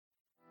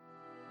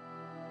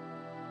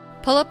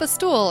Pull up a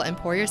stool and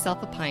pour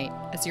yourself a pint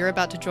as you're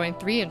about to join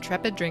three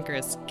intrepid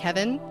drinkers,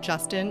 Kevin,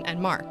 Justin, and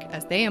Mark,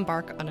 as they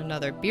embark on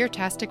another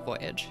beer-tastic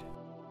voyage.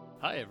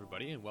 Hi,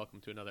 everybody, and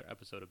welcome to another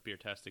episode of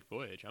Beer-tastic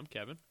Voyage. I'm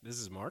Kevin. This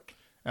is Mark.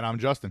 And I'm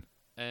Justin.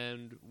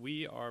 And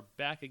we are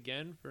back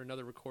again for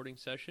another recording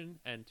session,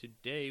 and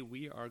today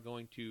we are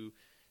going to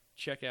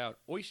check out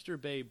Oyster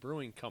Bay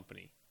Brewing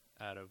Company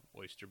out of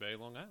Oyster Bay,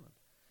 Long Island.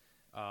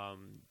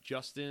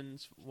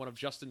 One of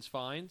Justin's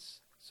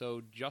finds.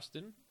 So,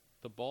 Justin,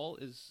 the ball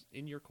is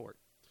in your court.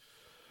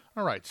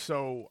 All right,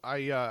 so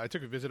I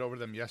took a visit over to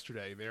them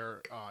yesterday.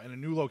 They're in a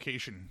new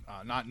location,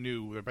 not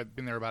new. They've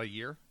been there about a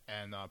year,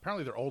 and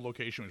apparently their old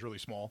location was really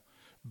small.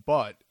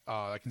 But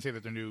I can say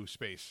that their new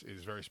space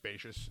is very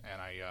spacious,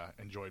 and I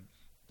enjoyed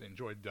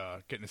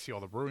getting to see all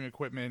the brewing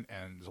equipment,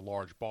 and there's a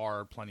large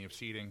bar, plenty of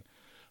seating.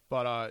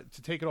 But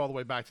to take it all the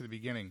way back to the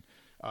beginning,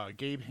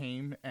 Gabe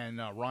Haim and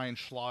Ryan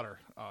Schlatter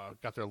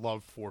got their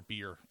love for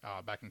beer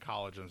back in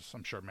college, as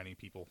I'm sure many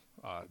people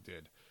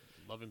did.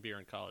 Loving beer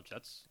in college,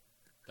 that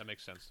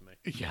makes sense to me.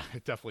 Yeah,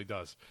 it definitely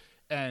does.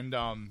 And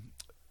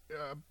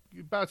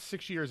about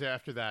 6 years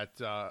after that,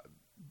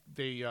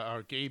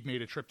 Gabe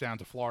made a trip down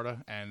to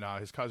Florida, and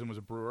his cousin was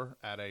a brewer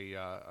at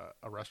a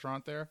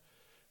restaurant there,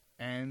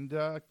 and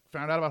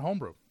found out about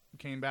homebrew.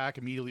 Came back,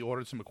 immediately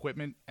ordered some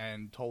equipment,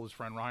 and told his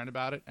friend Ryan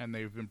about it, and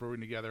they've been brewing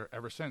together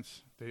ever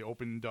since. They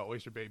opened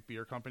Oyster Bay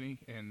Beer Company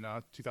in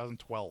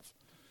 2012,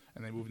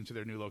 and they moved into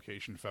their new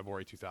location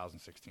February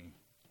 2016.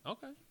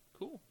 Okay,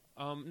 cool.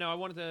 Now, I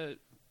wanted to...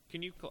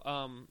 Can you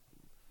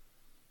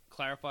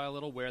clarify a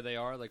little where they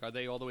are? Like, are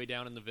they all the way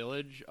down in the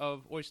village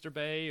of Oyster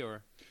Bay,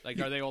 or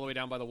are they all the way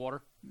down by the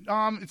water?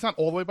 It's not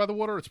all the way by the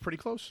water. It's pretty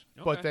close.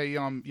 Okay. But they,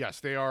 yes,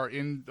 they are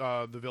in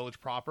the village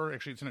proper.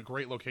 Actually, it's in a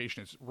great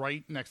location. It's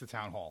right next to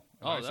Town Hall.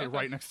 And when I say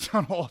right next to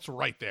Town Hall, it's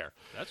right there.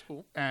 That's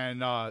cool.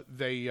 And what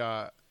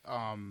was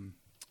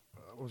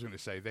I going to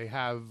say? They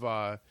have,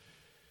 I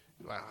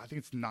think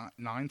it's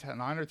nine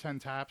or 10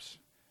 taps,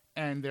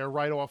 and they're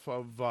right off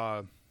of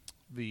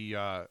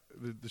the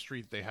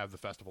street they have the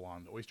festival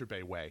on, the Oyster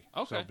Bay Way.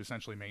 Okay. So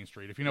essentially Main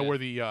Street. If you know where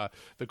the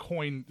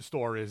coin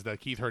store is that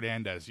Keith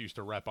Hernandez used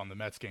to rep on the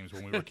Mets games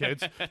when we were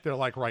kids, they're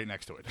like right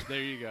next to it.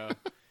 There you go.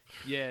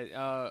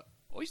 Yeah,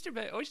 Oyster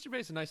Bay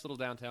is a nice little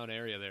downtown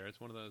area there. It's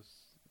one of those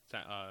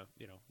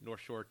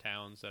North Shore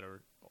towns that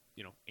are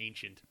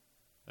ancient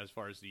as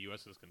far as the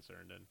U.S. is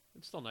concerned, and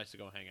it's still nice to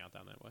go hang out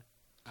down that way.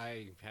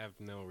 I have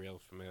no real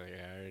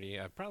familiarity.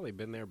 I've probably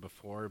been there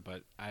before,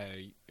 but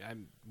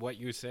I'm what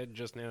you said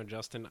just now,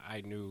 Justin,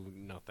 I knew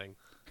nothing.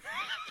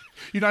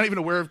 You're not even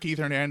aware of Keith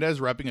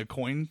Hernandez repping a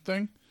coin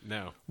thing?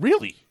 No.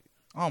 Really?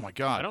 Oh, my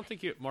God. I don't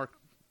think Mark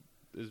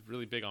is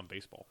really big on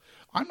baseball.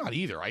 I'm not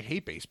either. I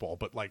hate baseball,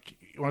 but when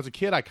I was a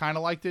kid, I kind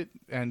of liked it,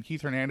 and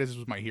Keith Hernandez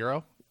was my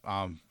hero.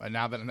 And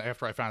now that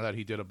after I found out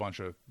he did a bunch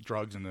of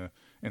drugs in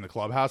the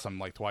clubhouse, I'm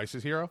like twice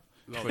his hero.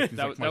 No,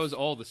 that was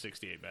all the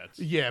 68 bets.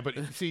 Yeah, but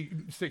see,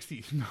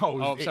 60. No,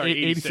 oh, sorry,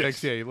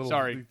 86. Yeah,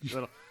 sorry,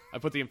 I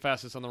put the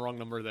emphasis on the wrong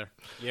number there.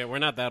 Yeah, we're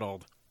not that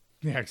old.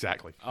 Yeah,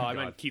 exactly. Oh, I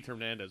meant Keith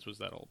Hernandez was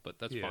that old, but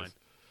that's fine.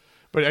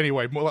 But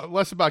anyway,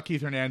 less about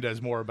Keith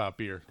Hernandez, more about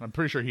beer. I'm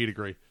pretty sure he'd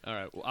agree. All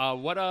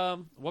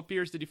right. What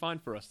beers did you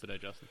find for us today,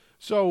 Justin?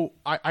 So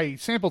I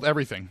sampled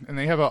everything, and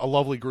they have a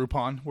lovely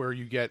Groupon where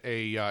you get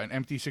an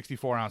empty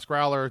 64-ounce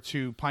growler,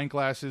 2 pint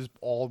glasses,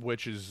 all of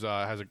which has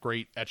a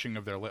great etching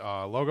of their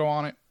logo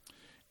on it,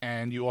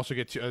 and you also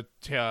get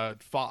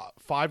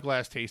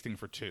 5-glass tasting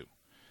for 2,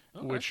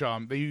 okay. Which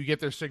you get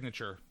their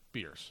signature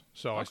beers.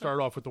 So okay. I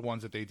started off with the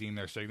ones that they deem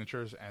their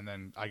signatures, and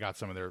then I got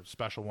some of their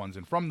special ones,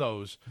 and from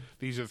those,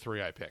 these are the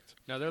 3 I picked.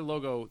 Now their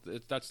logo,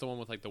 that's the one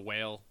with the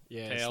whale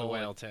tail. It's the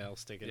whale tail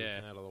sticking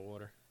out of the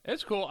water.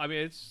 It's cool. I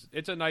mean,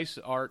 it's a nice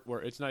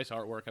artwork. It's nice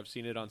artwork. I've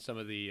seen it on some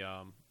of the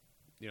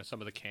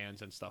some of the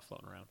cans and stuff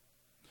floating around.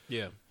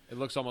 Yeah, it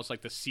looks almost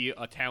like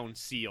a town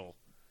seal.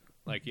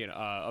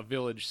 A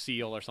village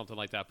seal or something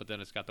like that, but then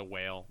it's got the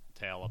whale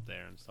tail up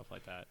there and stuff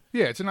like that.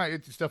 Yeah, it's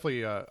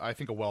definitely I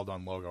think a well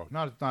done logo.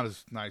 Not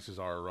as nice as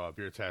our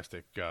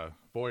Beer-tastic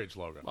Voyage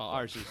logo. Well,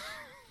 ours is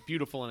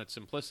beautiful in its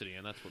simplicity,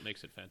 and that's what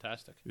makes it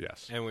fantastic.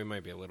 Yes, and we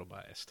might be a little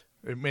biased.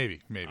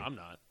 Maybe. I'm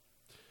not,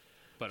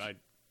 but I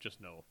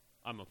just know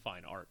I'm a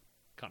fine art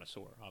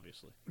connoisseur,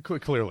 obviously.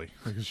 Clearly,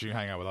 because you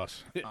hang out with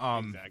us.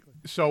 Exactly.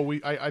 So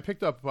I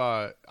picked up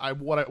what I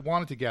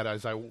wanted to get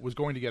is I was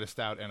going to get a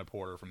stout and a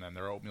porter from them.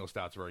 Their oatmeal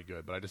stout's very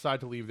good, but I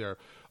decided to leave their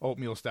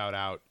oatmeal stout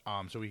out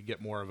so we could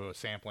get more of a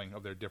sampling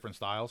of their different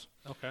styles.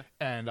 Okay.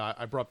 And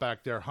I brought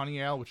back their honey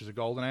ale, which is a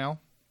golden ale.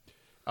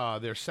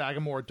 Their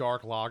Sagamore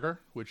dark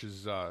lager, which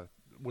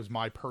was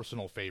my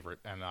personal favorite,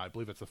 and I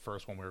believe it's the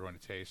first one we were going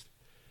to taste.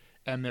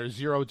 And their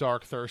Zero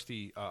Dark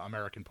Thirsty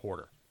American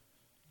porter.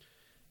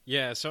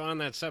 Yeah, so on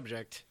that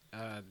subject,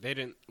 they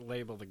didn't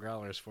label the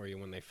growlers for you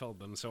when they filled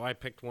them, so I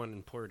picked one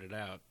and poured it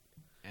out.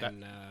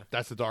 And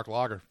that's the dark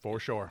lager, for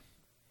sure.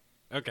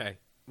 Okay.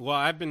 Well,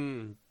 I've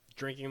been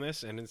drinking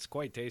this, and it's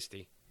quite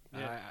tasty.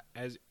 Yeah.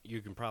 As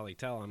you can probably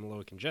tell, I'm a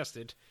little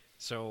congested,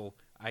 so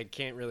I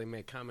can't really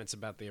make comments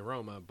about the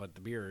aroma, but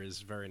the beer is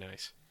very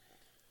nice.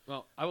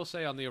 Well, I will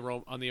say on the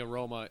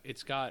aroma,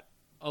 it's got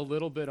a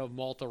little bit of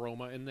malt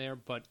aroma in there,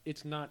 but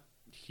it's not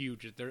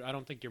huge. I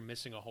don't think you're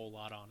missing a whole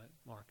lot on it,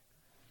 Mark.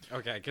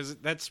 Okay, because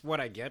that's what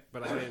I get,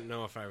 but I didn't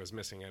know if I was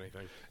missing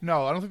anything.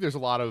 No, I don't think there's a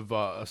lot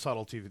of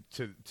subtlety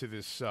to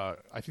this. I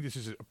think this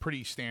is a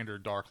pretty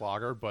standard dark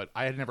lager, but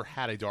I had never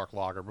had a dark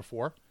lager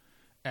before,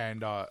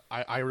 and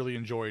I really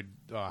enjoyed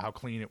how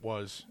clean it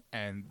was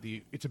and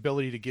its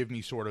ability to give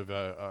me sort of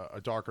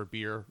a darker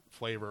beer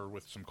flavor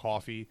with some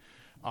coffee,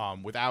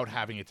 without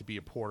having it to be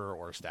a porter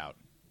or a stout.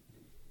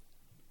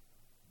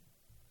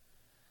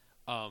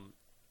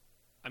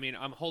 I mean,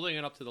 I'm holding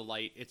it up to the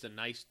light. It's a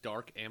nice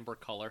dark amber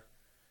color.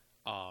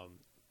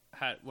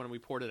 When we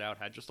poured it out,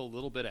 had just a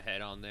little bit of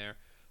head on there,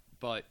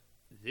 but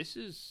this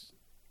is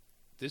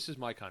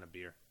my kind of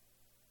beer.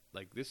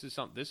 Like this is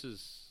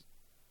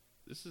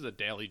a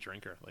daily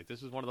drinker. Like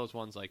this is one of those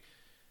ones. Like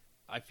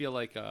I feel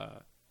like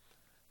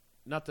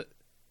not that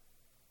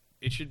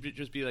it should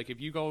just be like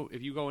if you go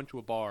into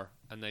a bar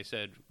and they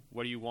said,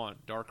 what do you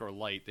want, dark or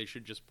light? They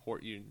should just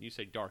pour you. You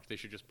say dark, they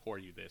should just pour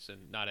you this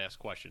and not ask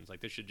questions.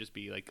 Like this should just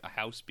be like a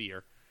house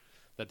beer,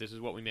 that this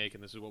is what we make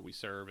and this is what we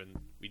serve and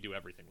we do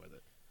everything with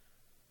it.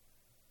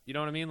 You know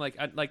what I mean? Like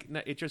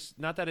it just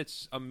not that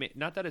it's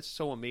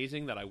so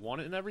amazing that I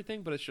want it and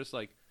everything, but it's just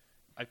like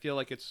I feel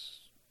like it's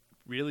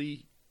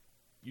really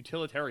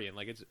utilitarian.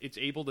 Like it's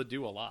able to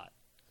do a lot.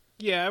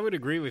 Yeah, I would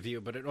agree with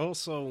you, but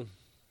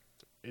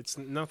it's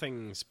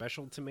nothing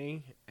special to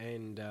me,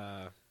 and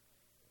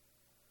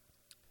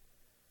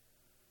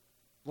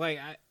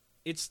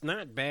it's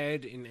not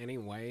bad in any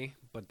way,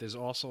 but there's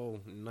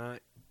also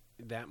not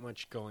that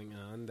much going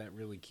on that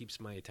really keeps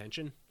my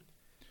attention.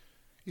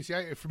 You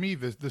see, for me,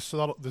 the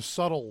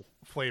subtle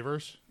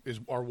flavors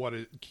are what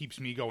keeps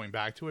me going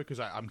back to it, because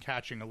I'm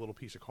catching a little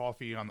piece of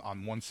coffee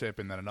on one sip,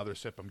 and then another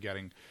sip I'm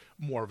getting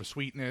more of a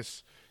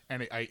sweetness,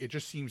 and it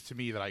just seems to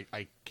me that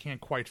I can't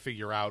quite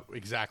figure out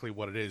exactly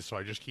what it is, so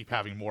I just keep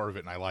having more of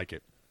it, and I like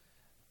it.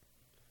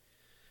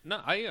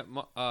 No,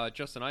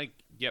 Justin, I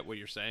get what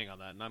you're saying on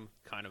that,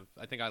 and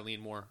I think I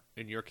lean more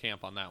in your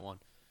camp on that one.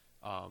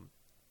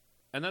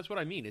 And that's what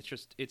I mean.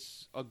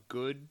 It's a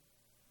good,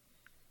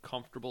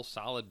 comfortable,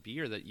 solid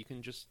beer that you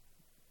can just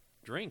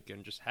drink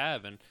and just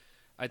have. And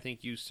I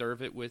think you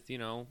serve it with,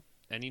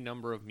 any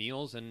number of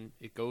meals, and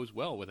it goes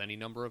well with any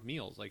number of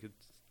meals. Like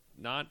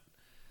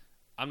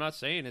I'm not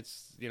saying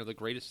it's, the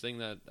greatest thing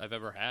that I've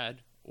ever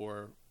had,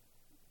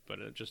 but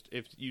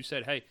if you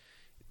said, hey,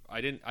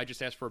 I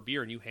just asked for a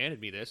beer and you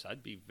handed me this,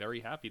 I'd be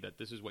very happy that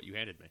this is what you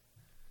handed me.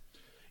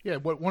 Yeah,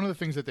 one of the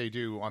things that they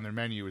do on their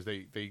menu is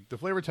the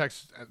flavor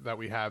text that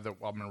we have that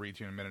I'm going to read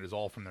to you in a minute is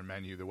all from their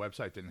menu. The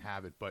website didn't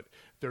have it, but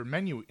their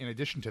menu, in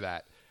addition to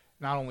that,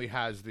 not only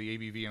has the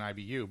ABV and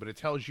IBU, but it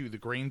tells you the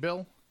grain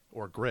bill,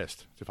 or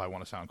grist, if I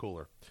want to sound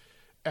cooler,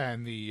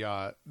 and the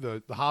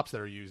hops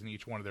that are used in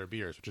each one of their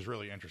beers, which is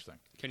really interesting.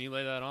 Can you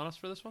lay that on us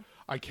for this one?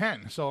 I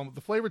can. So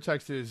the flavor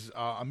text is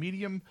a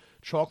medium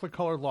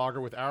chocolate-colored lager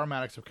with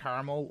aromatics of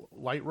caramel,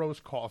 light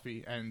roast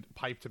coffee, and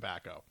pipe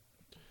tobacco.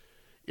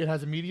 It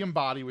has a medium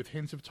body with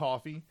hints of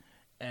toffee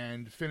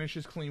and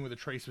finishes clean with a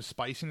trace of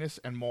spiciness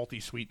and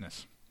malty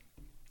sweetness.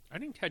 I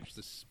didn't catch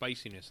the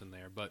spiciness in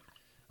there, but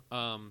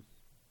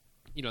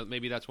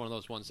maybe that's one of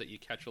those ones that you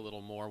catch a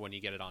little more when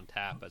you get it on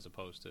tap as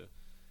opposed to,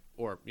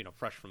 or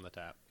fresh from the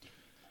tap.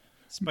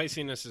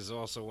 Spiciness is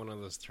also one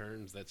of those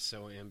terms that's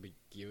so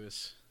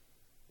ambiguous.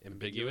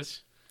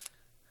 Ambiguous?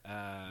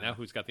 Now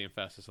who's got the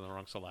emphasis on the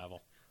wrong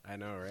syllable? I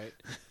know,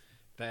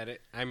 right?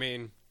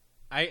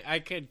 I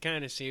could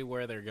kind of see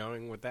where they're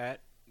going with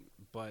that,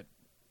 but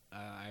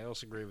I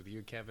also agree with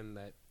you, Kevin,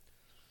 that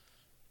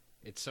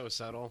it's so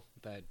subtle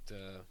that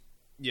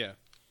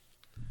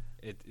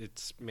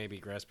it's maybe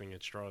grasping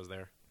at straws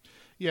there.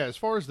 Yeah, as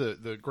far as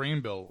the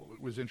grain bill,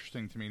 it was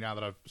interesting to me now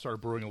that I've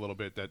started brewing a little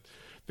bit that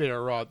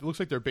it looks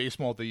like their base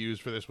malt they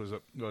used for this was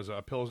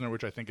a Pilsner,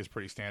 which I think is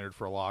pretty standard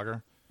for a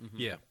lager. Mm-hmm.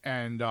 Yeah.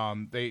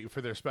 And they for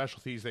their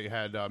specialties they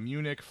had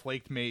Munich,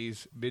 flaked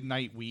maize,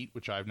 midnight wheat,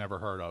 which I've never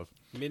heard of.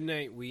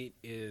 Midnight wheat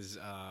is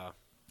a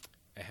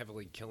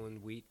heavily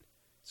kilned wheat,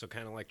 so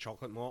kind of like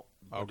chocolate malt,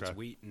 but it's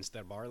wheat instead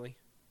of barley.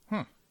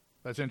 Huh.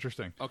 That's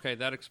interesting. Okay,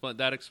 that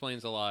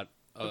explains a lot.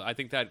 I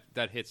think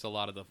that hits a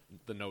lot of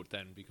the note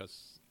then,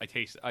 because I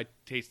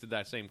tasted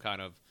that same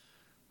kind of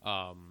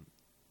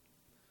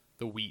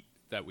the wheat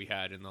that we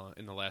had in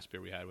the last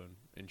beer we had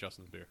in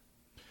Justin's beer.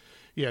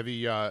 Yeah,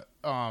 the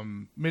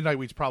midnight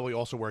wheat's probably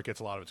also where it gets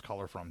a lot of its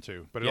color from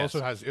too. But it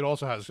also has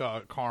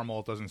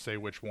caramel. It doesn't say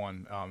which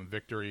one.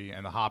 Victory,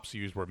 and the hops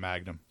used were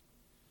Magnum.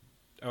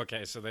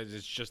 Okay, so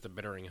it's just a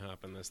bittering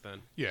hop in this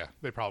then. Yeah,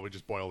 they probably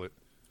just boiled it.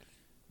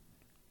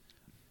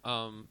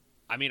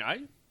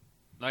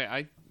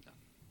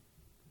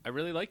 I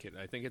really like it.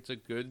 I think it's a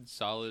good,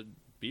 solid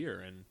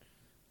beer, and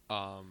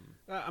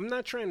I'm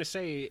not trying to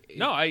say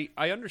I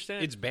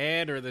understand it's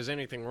bad or there's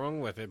anything wrong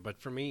with it, but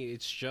for me,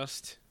 it's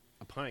just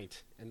a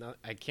pint, and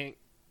I can't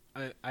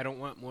I don't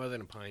want more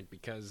than a pint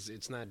because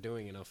it's not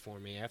doing enough for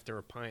me. After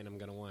a pint, I'm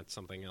going to want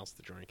something else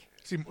to drink.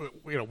 See,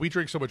 we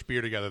drink so much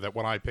beer together that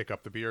when I pick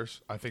up the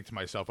beers, I think to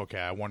myself, okay,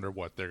 I wonder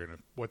what they're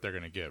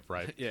gonna give,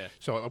 right? Yeah.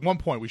 So at one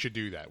point, we should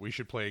do that. We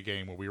should play a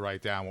game where we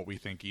write down what we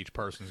think each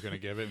person's gonna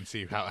give it and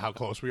see how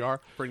close we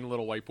are. Bring the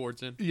little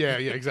whiteboards in. Yeah,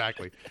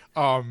 exactly.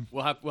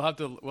 We'll have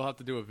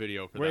to do a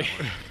video for that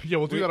one. Yeah,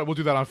 we'll do that. We'll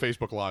do that on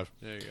Facebook Live.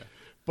 There you go.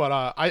 But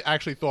I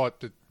actually thought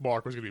that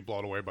Mark was gonna be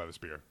blown away by this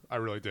beer. I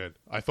really did.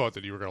 I thought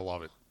that you were gonna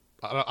love it.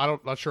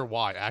 Not sure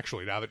why,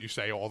 actually, now that you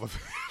say all the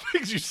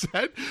things you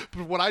said.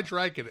 But when I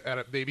drank it,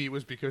 and maybe it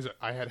was because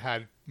I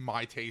had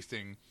my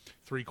tasting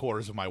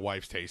 3/4 of my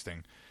wife's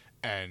tasting,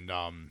 and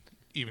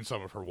even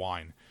some of her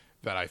wine,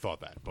 that I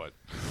thought that. But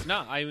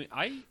No,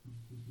 I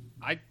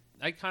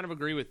kind of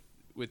agree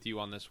with you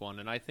on this one,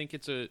 and I think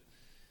it's a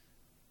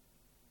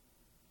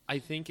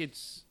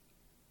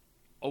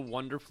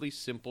wonderfully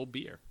simple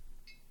beer.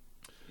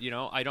 You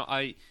know,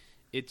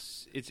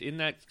 it's in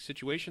that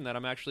situation that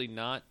I'm actually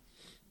not.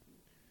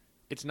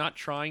 It's not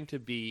trying to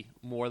be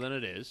more than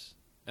it is,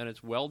 and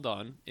it's well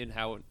done in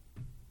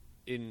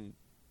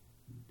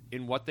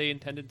what they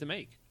intended to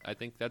make. I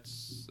think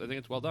it's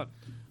well done.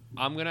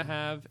 I'm gonna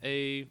have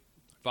a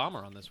bomber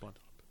on this one.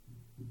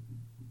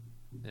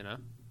 You know?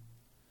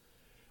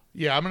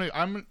 yeah, I'm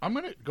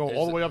gonna go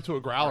all the way up to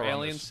a growler. Are on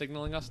aliens this.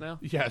 signaling us now?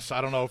 Yes, I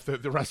don't know if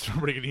the rest of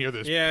everybody can hear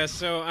this. Yeah,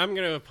 so I'm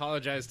going to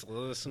apologize to the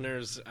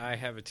listeners. I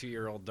have a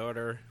 2-year-old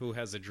daughter who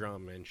has a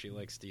drum, and she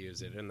likes to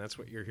use it, and that's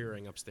what you're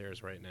hearing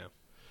upstairs right now.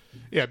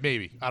 Yeah,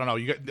 maybe. I don't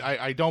know.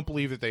 I don't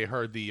believe that they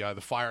heard the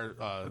fire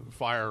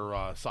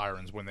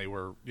sirens when they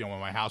were when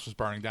my house was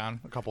burning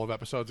down a couple of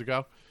episodes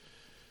ago.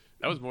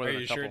 That was more Are than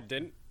you a couple. sure it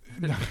didn't?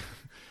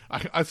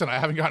 I said I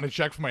haven't gotten a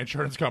check from my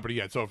insurance company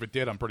yet, so if it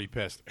did, I'm pretty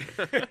pissed.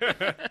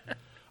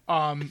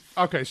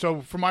 Okay,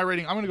 so for my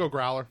rating, I'm going to go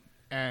growler,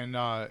 and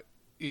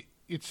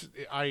it's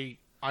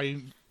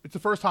the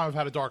first time I've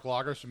had a dark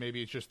lager, so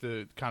maybe it's just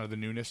the kind of the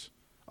newness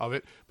of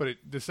it. But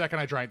the second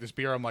I drank this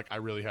beer, I'm like, I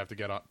really have to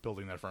get up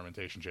building that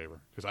fermentation chamber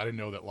because I didn't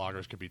know that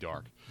lagers could be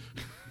dark.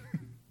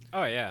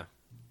 Oh, yeah.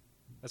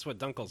 That's what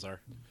Dunkels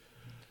are.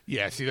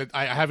 Yeah, see, that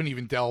I haven't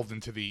even delved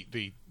into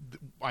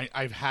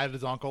I've had a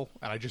Dunkel,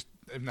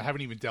 and I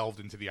haven't even delved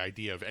into the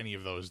idea of any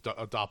of those,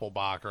 a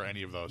Doppelbock or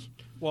any of those.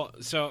 Well,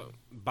 so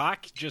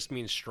Bach just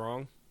means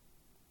strong.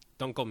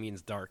 Dunkel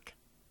means dark.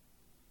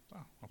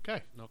 Oh,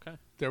 okay. Okay.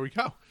 There we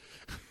go.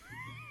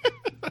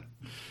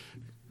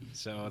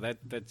 So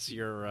that's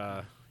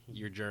your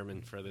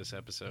German for this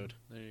episode.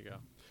 There you go.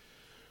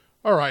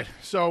 All right.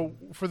 So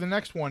for the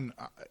next one,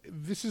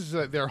 this is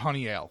their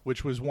honey ale,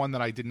 which was one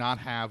that I did not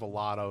have a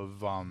lot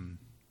of.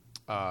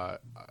 I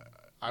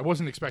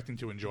wasn't expecting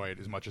to enjoy it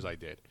as much as I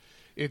did.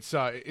 It's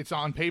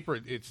on paper,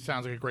 it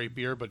sounds like a great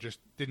beer, but I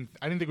didn't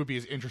think it would be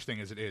as interesting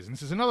as it is. And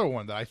this is another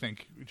one that I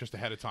think, just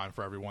ahead of time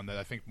for everyone, that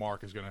I think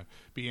Mark is going to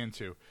be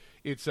into.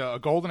 It's a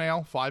golden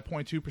ale,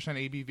 5.2%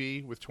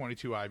 ABV with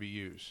 22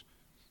 IBUs.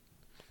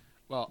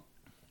 Well,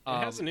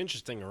 It has an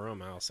interesting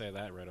aroma. I'll say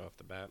that right off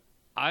the bat.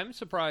 I'm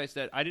surprised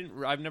that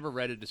I've never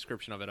read a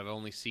description of it. I've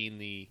only seen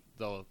the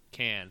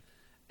can,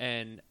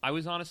 and I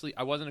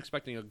wasn't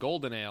expecting a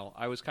golden ale.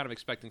 I was kind of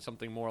expecting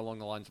something more along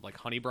the lines of like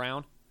honey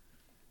brown,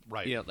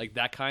 Right. yeah, like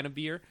that kind of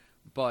beer.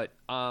 But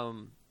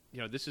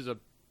this is a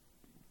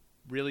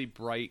really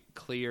bright,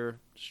 clear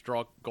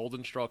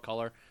golden straw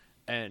color,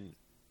 and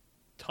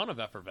ton of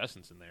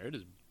effervescence in there. It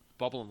is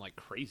bubbling like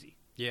crazy.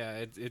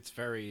 Yeah, it's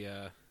very,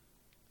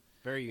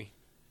 very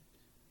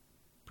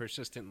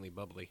persistently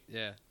bubbly.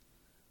 Yeah.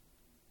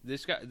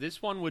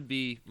 This one would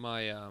be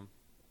my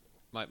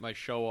my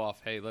show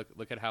off. Hey,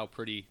 look at how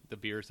pretty the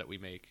beers that we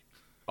make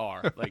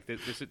are. Like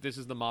this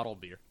is the model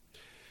beer.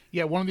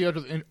 Yeah, one of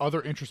the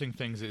other interesting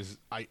things is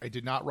I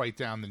did not write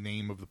down the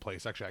name of the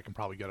place. Actually, I can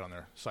probably get on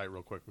their site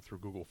real quick through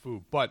Google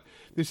Food. But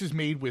this is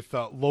made with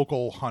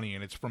local honey,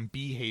 and it's from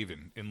Bee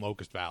Haven in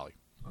Locust Valley.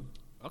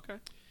 Okay.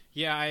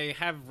 Yeah, I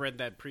have read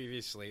that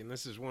previously, and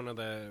this is one of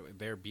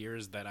their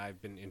beers that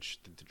I've been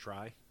interested to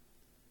try.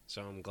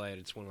 So I'm glad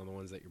it's one of the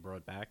ones that you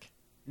brought back.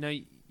 Now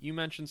you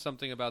mentioned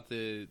something about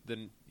you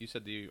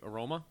said the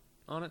aroma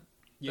on it.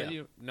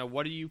 Yeah. Now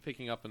what are you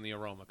picking up in the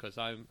aroma? Because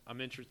I'm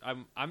interested.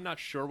 I'm not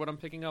sure what I'm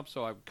picking up,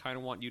 so I kind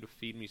of want you to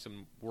feed me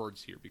some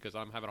words here because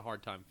I'm having a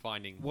hard time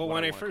finding. Well, what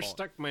when I wanna first call it.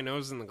 stuck my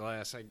nose in the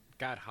glass, I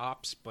got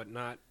hops, but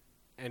not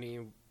any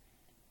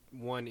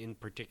one in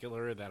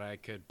particular that I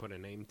could put a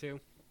name to.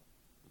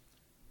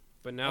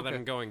 But now that Okay.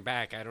 I'm going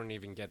back, I don't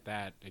even get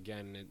that.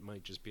 Again, it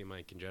might just be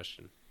my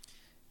congestion.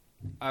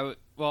 I was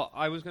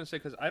going to say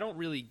because I don't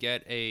really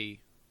get a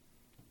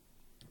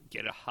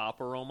hop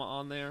aroma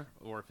on there,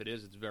 or if it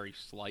is, it's very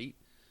slight.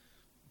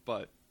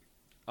 But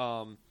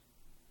I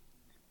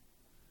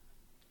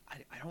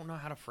don't know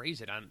how to phrase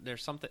it.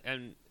 There's something,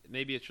 and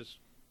maybe it's just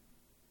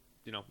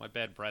my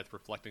bad breath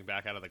reflecting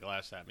back out of the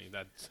glass at me.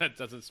 That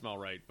doesn't smell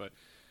right. But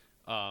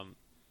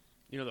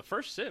the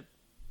first sip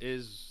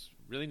is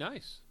really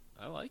nice.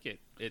 I like it.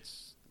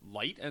 It's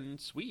light and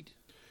sweet.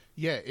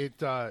 Yeah,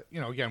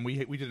 again, we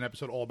did an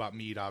episode all about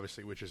mead,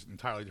 obviously, which is an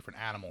entirely different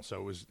animal. So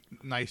it was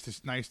nice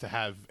to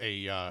have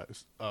a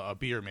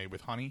beer made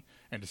with honey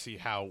and to see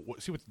what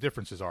the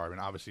differences are. I mean,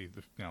 obviously,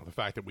 the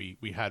fact that we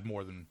had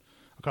more than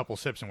a couple of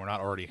sips and we're not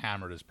already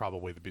hammered is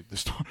probably the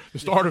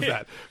start of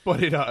that.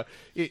 But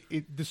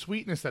the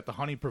sweetness that the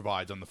honey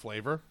provides on the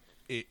flavor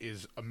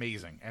is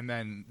amazing, and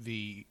then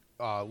the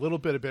little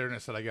bit of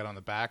bitterness that I get on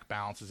the back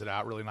balances it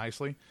out really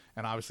nicely.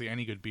 And obviously,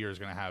 any good beer is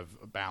going to have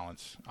a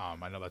balance.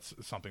 I know that's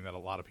something that a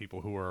lot of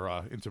people who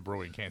are into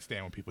brewing can't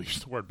stand when people use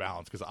the word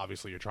balance, because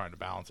obviously you're trying to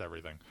balance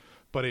everything.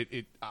 But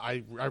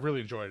I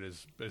really enjoyed it,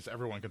 as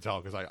everyone can tell,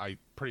 because I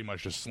pretty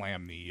much just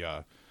slammed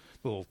the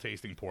little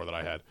tasting pour that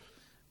I had.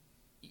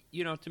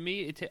 To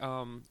me,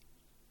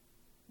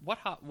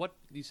 what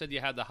you said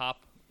you had the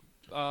hop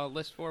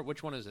list for?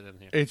 Which one is it in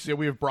here?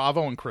 We have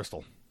Bravo and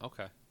Crystal.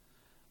 Okay.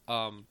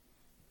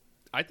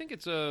 I think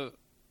it's a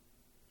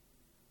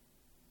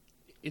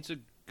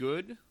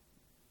good,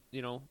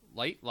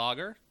 light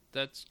lager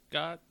that's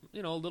got,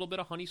 a little bit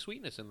of honey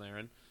sweetness in there,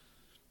 and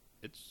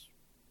it's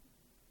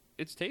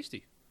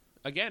tasty.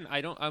 Again,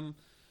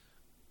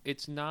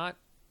 it's not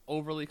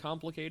overly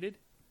complicated,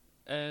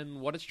 and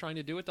what it's trying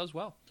to do, it does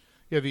well.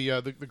 Yeah,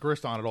 the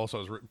grist on it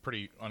also is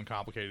pretty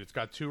uncomplicated. It's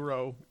got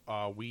 2-row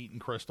wheat and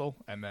crystal,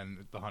 and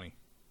then the honey,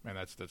 and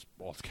that's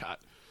all it's got.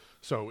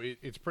 So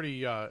it's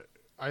pretty.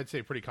 I'd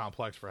say pretty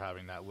complex for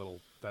having that little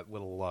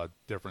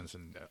difference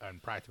and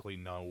practically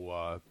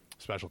no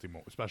specialty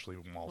malts.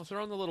 Well,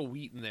 throwing the little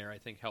wheat in there, I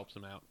think, helps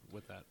them out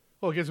with that.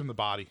 Well, it gives them the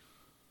body.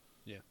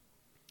 Yeah.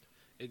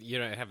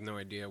 I have no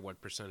idea what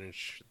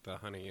percentage the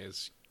honey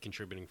is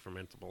contributing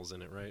fermentables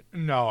in it, right?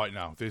 No.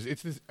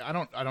 It's this. I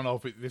don't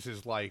know if this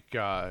is like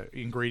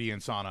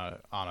ingredients on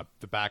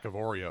the back of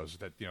Oreos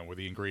that where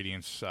the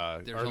ingredients.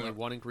 There's only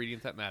one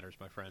ingredient that matters,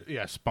 my friend.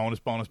 Yes, bonus.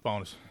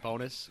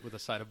 Bonus with a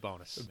side of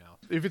bonus.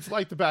 If it's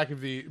like the back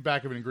of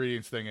an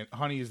ingredients thing,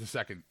 honey is the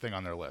second thing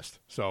on their list.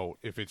 So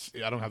if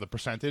I don't have the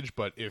percentage,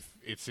 but if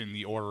it's in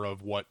the order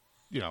of what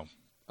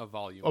of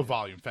volume. Of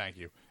volume. Thank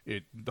you.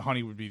 The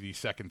honey would be the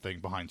second thing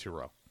behind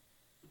 2-row.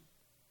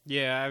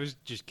 Yeah, I was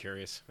just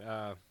curious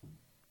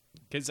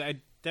because I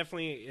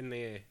definitely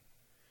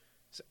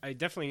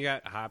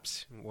got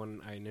hops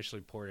when I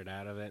initially poured it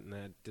out of it, and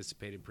that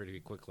dissipated pretty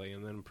quickly.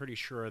 And then I'm pretty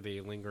sure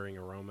the lingering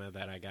aroma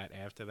that I got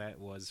after that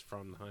was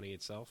from the honey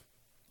itself.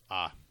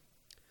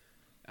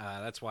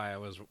 That's why I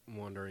was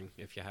wondering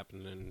if you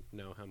happen to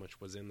know how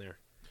much was in there.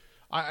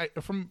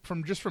 From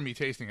me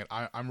tasting it,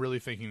 I'm really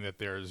thinking that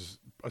there's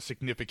a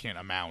significant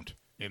amount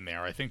in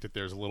there. I think that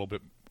there's a little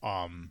bit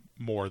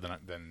more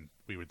than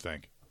we would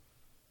think.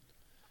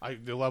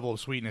 The level of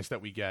sweetness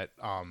that we get,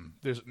 I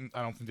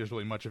don't think there's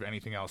really much of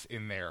anything else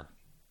in there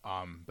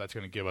that's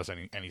going to give us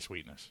any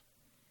sweetness.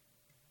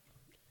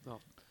 No.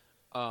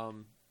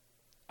 I'm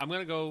going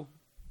to go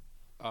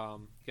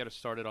get us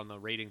started on the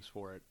ratings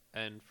for it.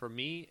 And for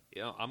me,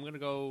 I'm going to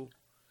go,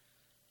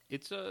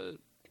 it's a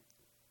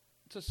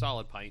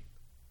solid pint.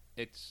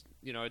 It's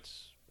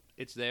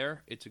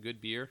there. It's a good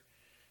beer.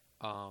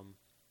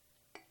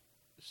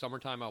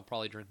 Summertime, I'll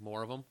probably drink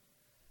more of them.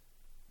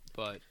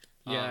 But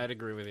yeah, I'd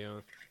agree with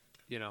you.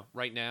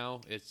 Right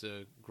now it's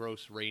a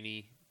gross,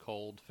 rainy,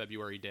 cold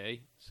February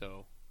day,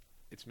 so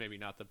it's maybe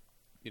not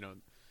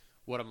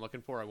what I'm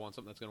looking for. I want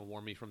something that's going to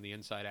warm me from the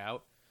inside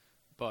out.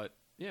 But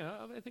yeah,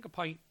 I think a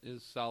pint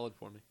is solid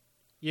for me.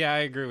 Yeah, I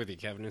agree with you,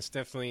 Kevin. It's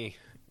definitely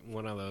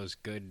one of those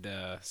good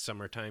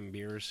summertime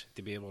beers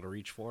to be able to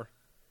reach for.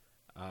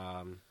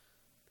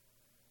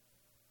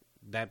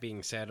 That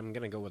being said, I'm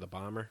going to go with a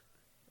bomber.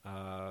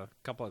 A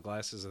couple of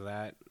glasses of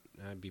that,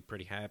 I'd be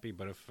pretty happy.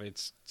 But if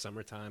it's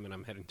summertime and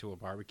I'm heading to a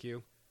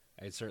barbecue,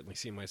 I'd certainly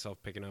see myself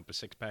picking up a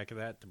 6-pack of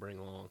that to bring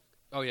along.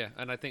 Oh yeah,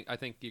 and I think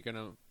you're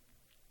gonna.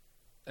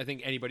 I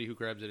think anybody who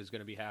grabs it is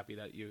going to be happy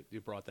that you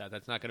brought that.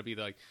 That's not going to be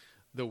like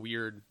the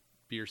weird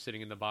beer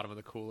sitting in the bottom of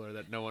the cooler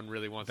that no one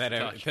really wants to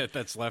touch.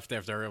 That's left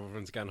after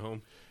everyone's gone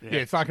home. Yeah,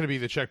 it's not going to be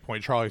the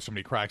Checkpoint Charlie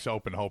somebody cracks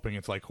open hoping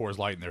it's like Coors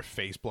Light and their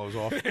face blows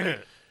off.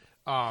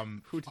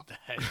 Who did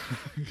that?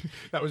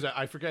 That was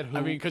I forget who.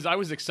 I mean, because I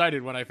was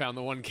excited when I found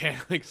the one can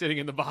like sitting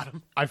in the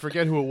bottom. I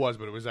forget who it was,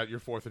 but it was at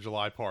your 4th of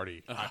July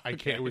party. I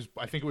can't. It was.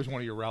 I think it was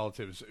one of your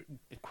relatives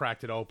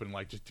cracked it open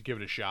like just to give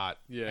it a shot.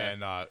 Yeah.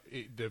 And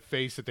the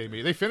face that they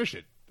made, they finished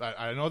it.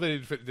 I know they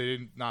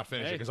did not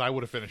finish it because I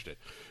would have finished it,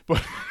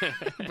 but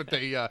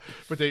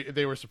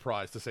they were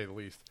surprised to say the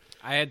least.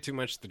 I had too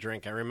much to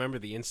drink. I remember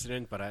the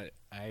incident, but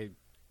I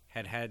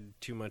had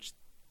too much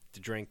to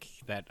drink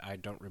that I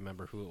don't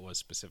remember who it was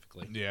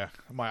specifically. Yeah,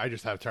 I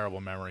just have terrible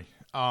memory.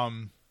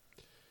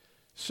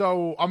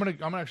 So I'm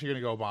actually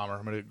gonna go bomber.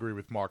 I'm gonna agree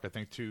with Mark. I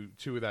think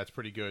two of that's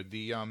pretty good.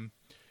 The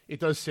it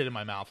does sit in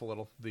my mouth a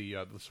little,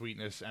 the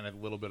sweetness and a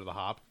little bit of the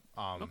hop.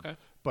 Okay.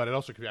 But it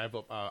also could be. I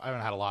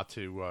haven't had a lot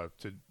to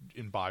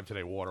imbibe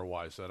today, water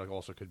wise. So that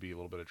also could be a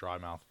little bit of dry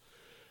mouth.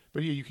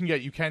 But yeah,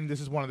 you can.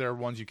 This is one of their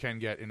ones you can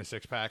get in a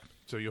 6-pack.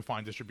 So you'll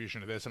find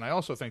distribution of this. And I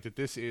also think that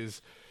this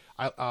is.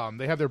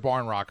 They have their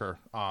Barn Rocker,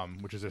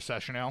 which is their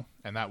session ale,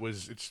 and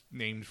it's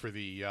named for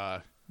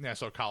the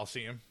Nassau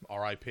Coliseum,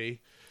 R.I.P.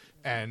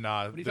 And What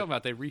are you talking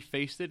about? They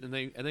refaced it, and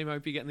they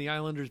might be getting the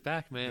Islanders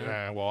back, man.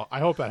 Yeah, well, I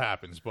hope that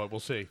happens, but we'll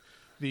see.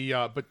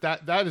 But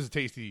that is a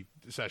tasty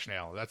session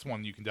ale. That's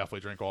one you can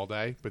definitely drink all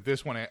day. But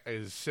this one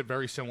is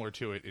very similar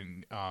to it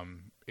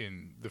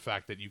in the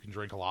fact that you can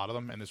drink a lot of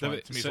them, and this one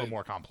to me is a little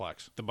more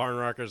complex. The Barn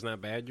Rocker's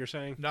not bad, you're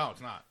saying? No,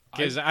 it's not.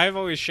 Because I've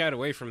always shied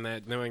away from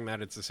that, knowing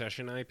that it's a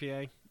session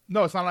IPA.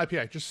 No, it's not an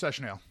IPA, just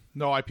session ale.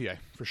 No IPA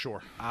for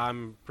sure.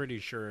 I'm pretty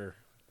sure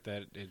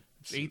that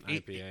it's an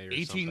IPA or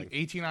 18 something.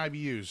 18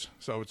 IBUs,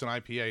 so it's an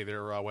IPA.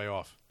 They're way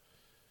off.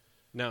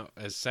 No,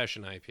 a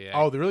session IPA.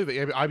 Oh, really?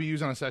 The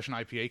IBUs on a session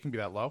IPA can be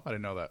that low? I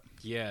didn't know that.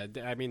 Yeah,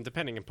 I mean,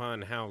 depending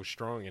upon how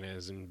strong it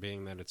is, and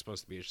being that it's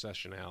supposed to be a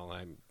session ale,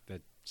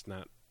 that's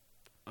not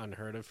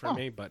unheard of for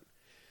me. But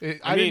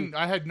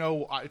I had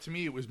no. To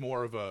me, it was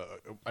more of a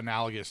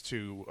analogous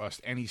to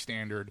any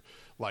standard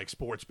like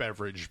sports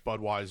beverage,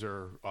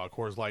 Budweiser,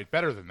 Coors Light,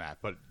 better than that.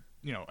 But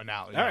all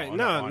right,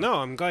 no,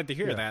 I'm glad to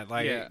hear that.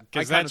 Like, yeah,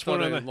 because that's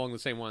one of the, along the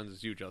same ones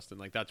as you, Justin.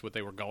 Like that's what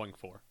they were going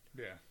for.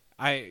 Yeah.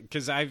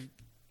 Because I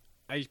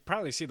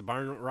probably see the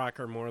Barn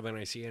Rocker more than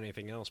I see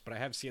anything else, but I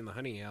have seen the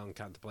Honey Ale and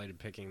contemplated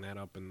picking that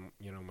up in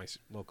my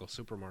local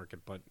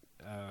supermarket. But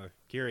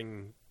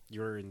hearing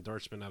your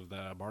endorsement of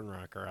the Barn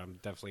Rocker, I'm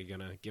definitely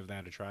gonna give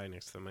that a try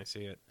next time I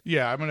see it.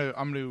 Yeah, I'm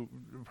gonna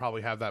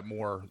probably have that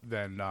more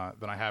than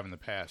I have in the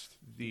past.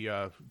 The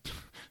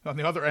on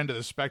the other end of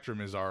the spectrum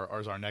is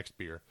our next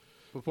beer.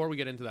 Before we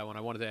get into that one, I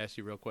wanted to ask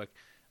you real quick.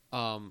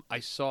 I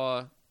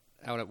saw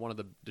out at one of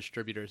the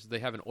distributors they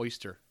have an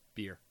oyster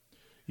beer.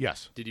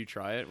 Yes. Did you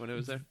try it when it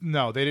was there?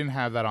 No, they didn't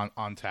have that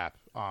on tap.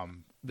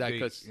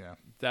 That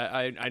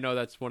I know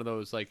that's one of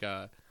those like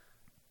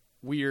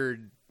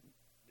weird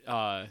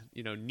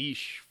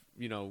niche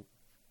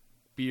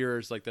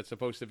beers like that's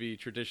supposed to be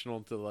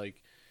traditional to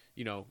like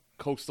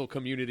coastal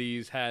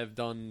communities have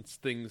done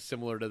things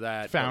similar to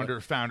that.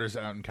 Founders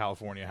out in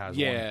California has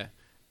one. Yeah.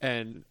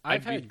 And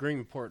I've had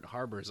Greenport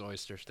Harbor's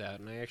oyster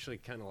stout, and I actually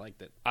kind of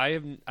liked it. I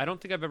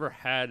don't think I've ever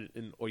had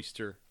an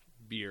oyster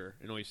beer,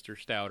 an oyster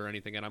stout or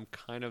anything, and I'm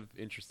kind of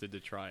interested to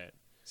try it.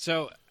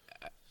 So,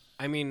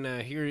 I mean,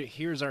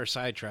 here's our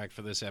sidetrack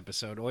for this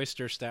episode.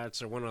 Oyster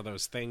stouts are one of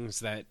those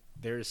things that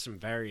there's some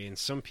variance.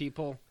 Some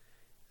people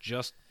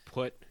just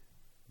put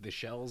the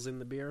shells in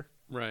the beer.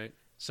 Right.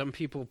 Some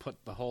people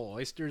put the whole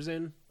oysters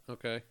in.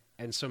 Okay.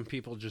 And some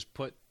people just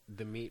put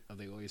the meat of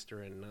the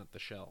oyster in, not the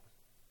shell.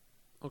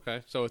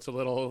 Okay, so it's a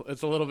little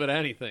bit of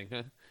anything,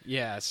 huh?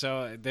 Yeah,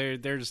 so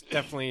there's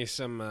definitely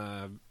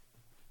some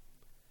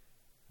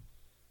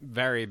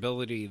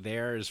variability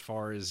there as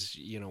far as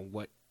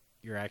what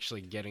you're actually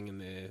getting in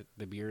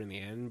the beer in the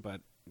end, but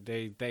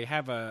they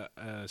have a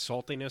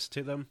saltiness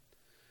to them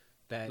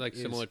that like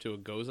is similar to a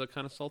Goza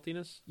kind of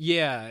saltiness.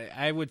 Yeah,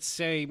 I would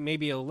say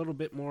maybe a little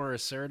bit more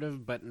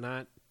assertive, but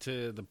not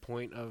to the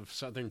point of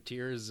Southern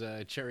Tier's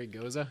Cherry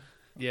Goza.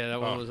 Yeah,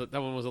 that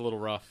one was a little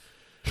rough.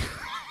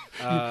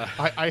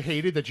 I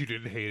hated that you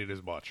didn't hate it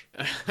as much.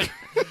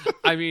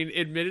 I mean,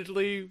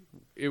 admittedly,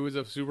 it was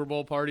a Super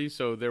Bowl party,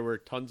 so there were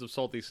tons of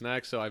salty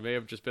snacks. So I may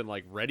have just been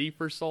like ready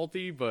for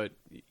salty, but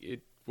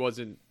it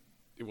wasn't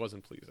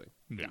pleasing.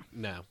 Yeah,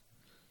 no.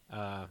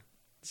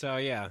 So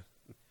yeah,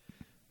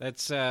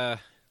 that's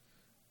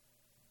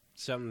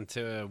something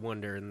to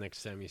wonder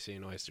next time you see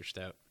an oyster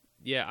stout.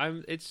 Yeah,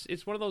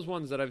 it's one of those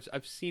ones that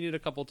I've seen it a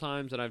couple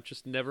times, and I've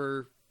just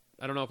never.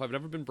 I don't know if I've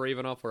never been brave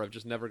enough, or I've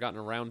just never gotten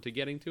around to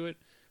getting to it.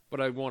 But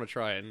I want to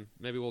try it, and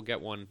maybe we'll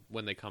get one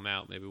when they come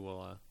out. Maybe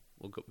we'll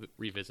go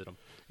revisit them.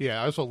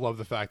 Yeah, I also love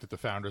the fact that the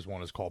Founders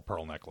one is called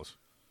Pearl Necklace.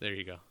 There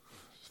you go.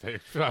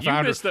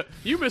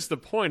 You missed the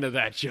point of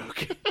that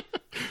joke.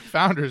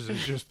 Founders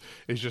is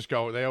just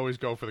go. They always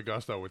go for the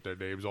gusto with their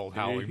names. Old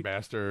Howling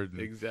Bastard.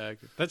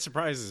 Exactly. That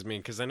surprises me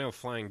because I know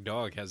Flying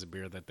Dog has a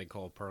beer that they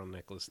call Pearl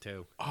Necklace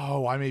too.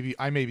 Oh, I may be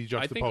juxtaposing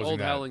I think Old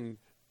that. Howling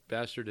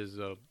Bastard is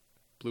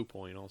Blue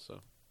Point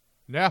also.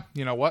 Yeah,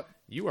 you know what?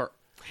 You are.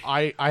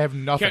 I have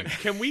nothing.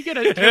 Can we get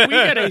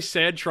a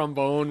sad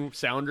trombone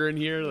sounder in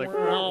here? Like,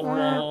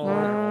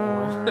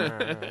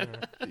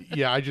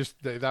 yeah,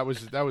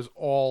 that was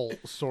all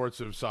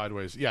sorts of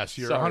sideways. Yes,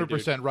 you're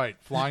 100% right.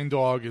 Flying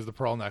Dog is the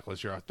Pearl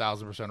Necklace. You're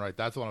 1,000% right.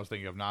 That's the one I was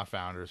thinking of, not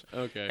Founders.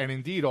 Okay. And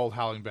indeed, Old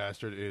Howling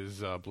Bastard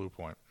is Blue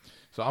Point.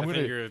 So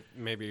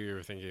maybe you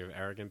were thinking of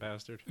Arrogant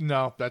Bastard.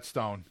 No, that's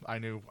Stone. I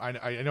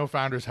know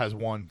Founders has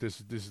one.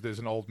 There's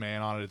an old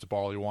man on it. It's a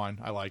barley wine.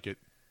 I like it.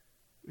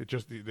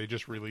 They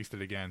just released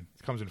it again.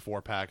 It comes in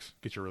 4-packs.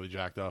 Gets you really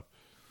jacked up.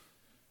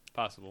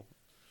 Possible.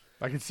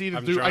 I can see the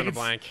I'm dude. drawing a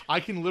blank. I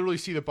can literally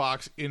see the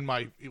box in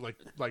my like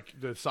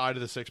the side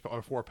of the 6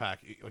 or 4-pack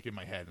like in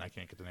my head, and I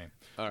can't get the name.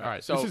 All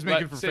right. So this is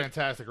making for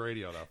fantastic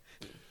radio,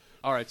 though.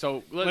 All right.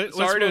 So let's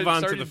move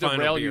on to the final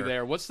derail beer. you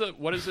there. What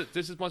is it?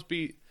 This must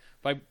be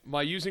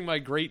by using my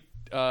great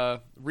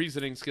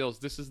reasoning skills.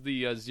 This is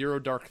the Zero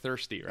Dark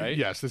Thirsty, right?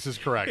 Yes, this is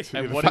correct.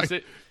 And what is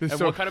it? And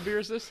what kind of beer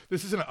is this?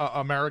 This is an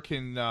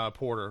American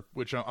porter,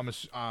 which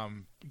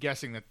I'm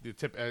guessing that the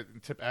tip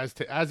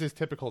as is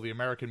typical, the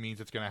American means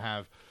it's going to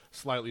have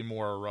slightly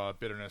more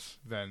bitterness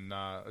than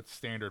a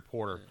standard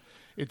porter.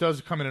 It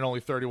does come in at only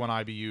 31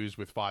 IBUs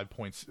with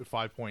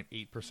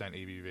 5.8%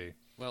 ABV.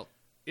 Well,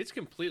 it's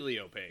completely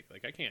opaque.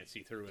 Like, I can't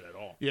see through it at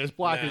all. Yeah, it's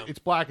black. No. It's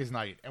black as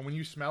night, and when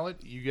you smell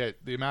it, you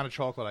get the amount of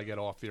chocolate I get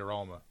off the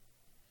aroma.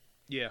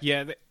 Yeah.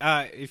 Yeah,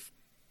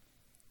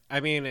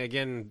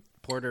 again,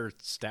 porter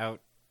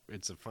stout,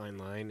 it's a fine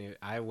line.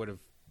 I would have,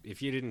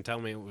 if you didn't tell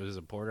me it was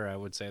a porter, I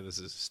would say this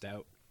is a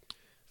stout.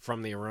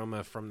 From the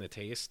aroma, from the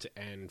taste,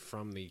 and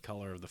from the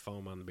color of the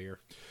foam on the beer.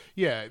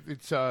 Yeah,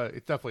 it's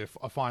definitely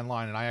a fine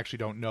line, and I actually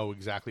don't know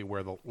exactly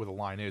where the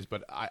line is,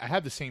 but I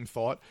had the same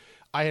thought.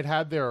 I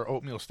had their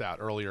oatmeal stout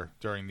earlier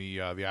during the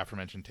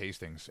aforementioned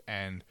tastings,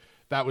 and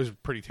that was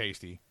pretty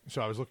tasty.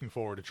 So I was looking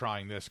forward to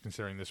trying this,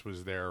 considering this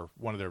was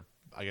one of their,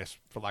 I guess,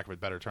 for lack of a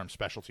better term,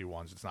 specialty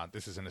ones.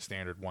 This isn't a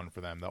standard one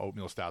for them. The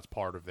oatmeal stout's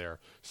part of their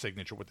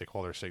signature, what they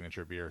call their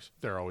signature beers.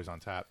 They're always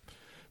on tap.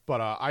 But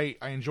I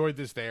enjoyed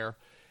this there.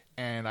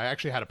 And I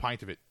actually had a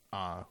pint of it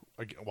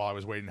while I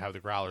was waiting to have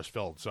the growlers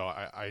filled. So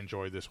I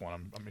enjoyed this one.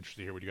 I'm interested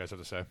to hear what you guys have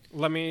to say.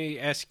 Let me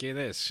ask you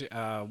this.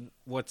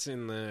 What's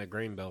in the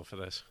grain bill for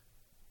this?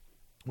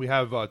 We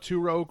have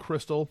 2-row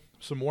crystal,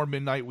 some more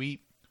midnight wheat,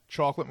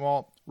 chocolate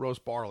malt,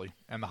 roast barley,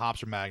 and the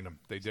hops are Magnum.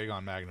 They dig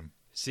on Magnum.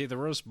 See, the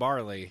roast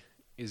barley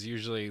is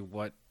usually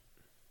what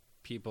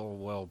people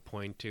will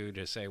point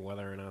to say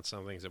whether or not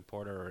something's a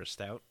porter or a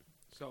stout.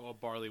 So a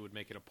barley would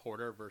make it a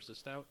porter versus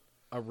stout?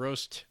 A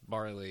roast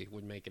barley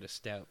would make it a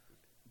stout,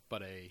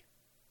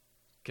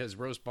 because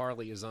roast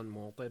barley is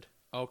unmalted.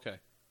 Okay.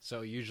 So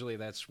usually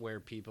that's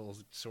where people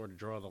sort of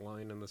draw the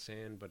line in the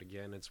sand. But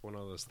again, it's one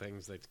of those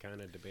things that's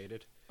kind of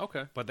debated.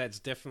 Okay. But that's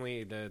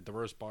definitely the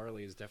roast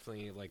barley is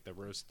definitely like the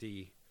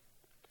roasty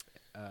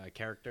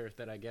character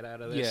that I get out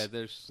of this.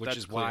 Yeah, which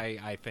is why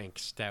I think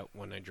stout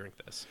when I drink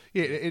this.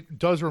 Yeah, it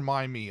does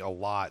remind me a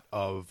lot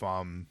of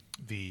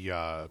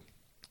the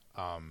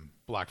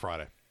Black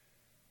Friday.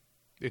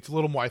 It's a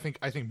little more, I think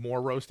more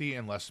roasty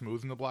and less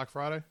smooth than the Black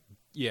Friday.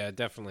 Yeah,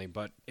 definitely.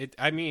 But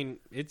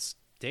it's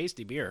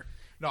tasty beer.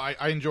 No,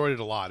 I enjoyed it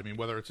a lot. I mean,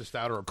 whether it's a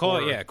stout or a Call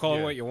porter.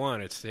 it what you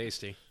want. It's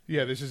tasty.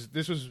 Yeah, this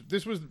was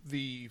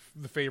the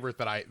favorite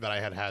that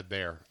I had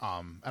there.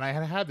 And I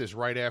had this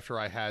right after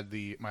I had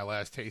my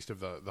last taste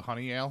of the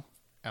honey ale,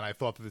 and I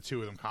thought that the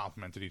two of them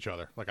complemented each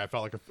other. Like I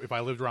felt like if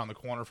I lived around the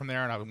corner from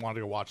there and I wanted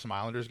to go watch some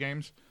Islanders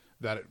games,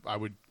 that I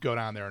would go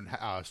down there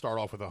and start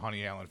off with a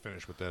honey ale and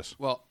finish with this.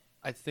 Well,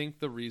 I think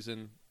the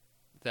reason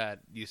that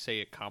you say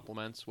it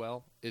complements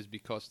well is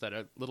because that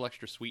a little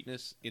extra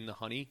sweetness in the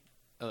honey,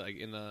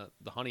 in the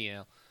honey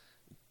ale,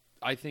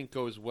 I think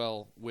goes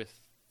well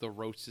with the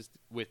roast,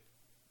 with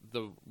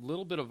the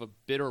little bit of a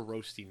bitter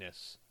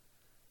roastiness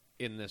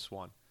in this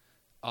one,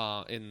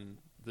 in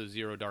the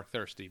Zero Dark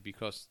Thirsty.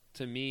 Because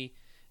to me,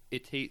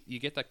 you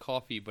get that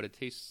coffee, but it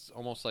tastes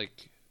almost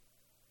like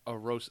a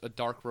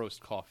dark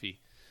roast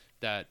coffee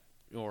that's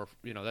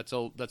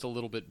a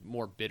little bit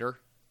more bitter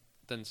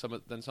than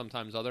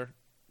sometimes other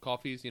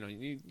coffees.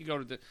 You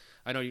go to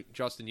I know,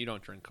 Justin, you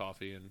don't drink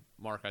coffee, and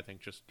Mark, I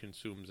think, just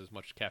consumes as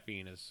much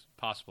caffeine as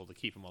possible to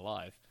keep him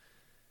alive.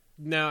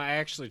 No, I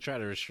actually try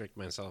to restrict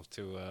myself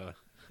to a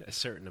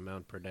certain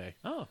amount per day.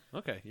 Oh,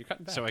 okay. You're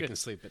cutting back. So I can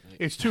sleep at night.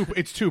 It's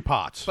two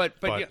pots. But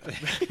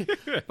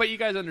but you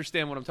guys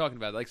understand what I'm talking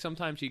about. Like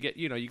sometimes you get,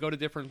 you go to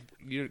different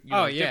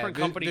different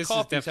company this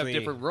coffees definitely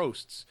have different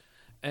roasts.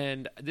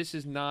 And this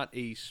is not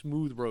a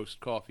smooth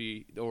roast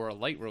coffee or a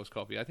light roast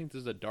coffee. I think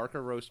this is a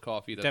darker roast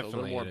coffee that's Definitely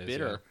a little more it is,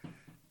 bitter.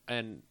 Yeah.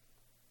 And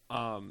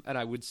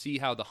I would see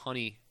how the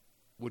honey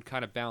would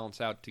kind of balance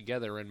out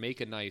together and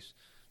make a nice,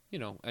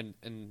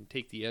 and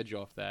take the edge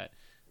off that.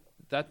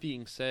 That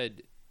being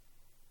said,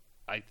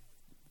 I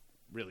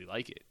really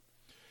like it.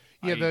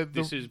 Yeah,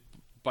 this is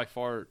by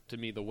far, to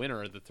me, the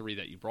winner of the three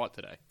that you brought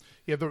today.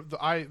 Yeah,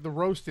 the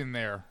roast in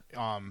there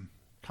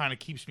kind of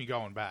keeps me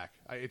going back.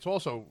 It's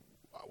also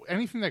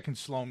anything that can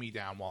slow me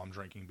down while I'm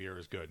drinking beer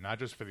is good. Not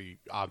just for the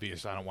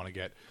obvious, I don't want to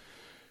get,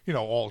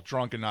 all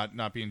drunk and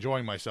not be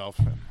enjoying myself.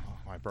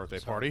 My birthday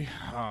party.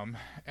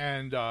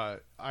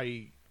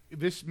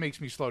 This makes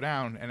me slow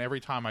down, and every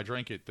time I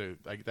drink it,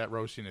 that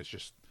roastiness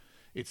just,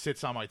 it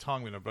sits on my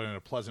tongue in a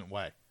pleasant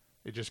way.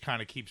 It just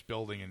kind of keeps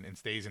building and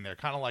stays in there.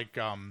 Kind of like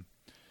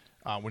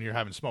when you're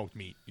having smoked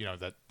meat, how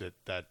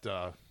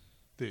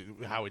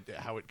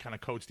it kind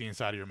of coats the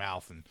inside of your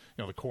mouth, and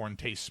the corn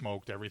tastes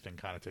smoked, everything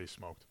kind of tastes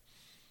smoked.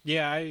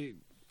 Yeah,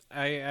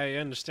 I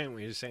understand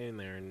what you're saying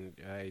there, and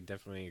I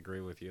definitely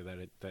agree with you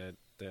that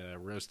the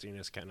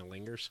roastiness kind of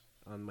lingers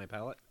on my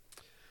palate.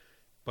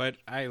 But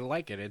I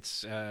like it.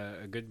 It's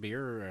a good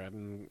beer.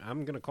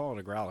 I'm gonna call it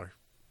a growler.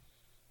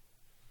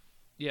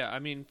 Yeah, I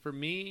mean, for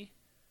me,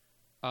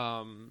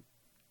 I'm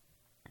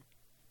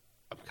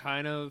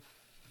kind of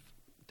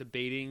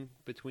debating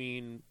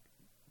between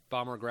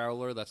Bomber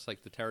Growler. That's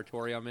like the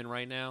territory I'm in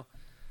right now.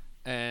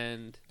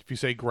 And if you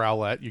say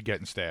growlette, you're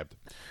getting stabbed.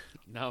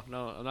 No,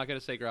 I'm not going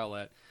to say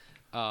growlette.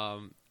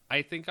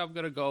 I think I'm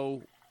going to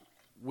go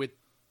with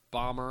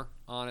Bomber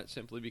on it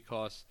simply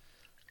because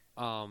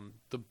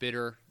the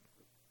bitter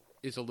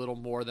is a little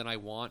more than I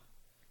want.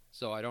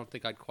 So I don't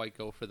think I'd quite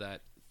go for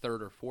that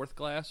third or fourth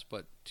glass,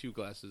 but 2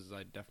 glasses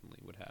I definitely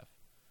would have.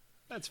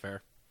 That's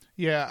fair.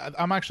 Yeah,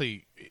 I'm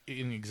actually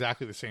in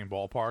exactly the same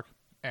ballpark,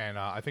 and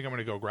I think I'm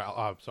going to go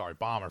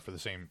Bomber for the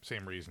same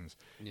reasons.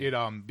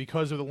 Yeah. It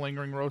because of the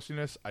lingering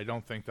roastiness, I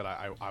don't think that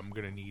I'm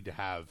going to need to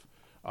have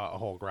a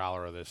whole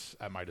growler of this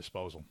at my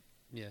disposal.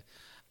 Yeah,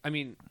 I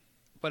mean,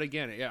 but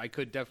again, yeah, I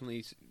could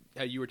definitely.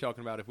 You were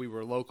talking about if we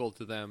were local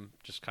to them,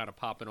 just kind of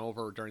popping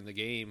over during the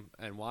game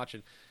and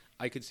watching.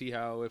 I could see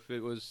how if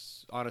it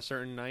was on a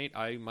certain night,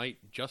 I might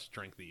just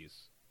drink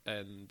these,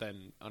 and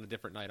then on a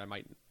different night, I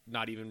might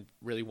not even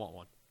really want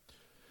one.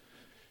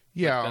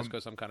 Yeah, That's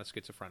because I'm kind of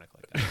schizophrenic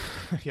like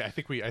that. yeah. I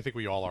think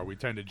we all are. We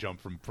tend to jump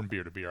from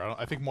beer to beer.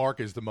 I think Mark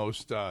is the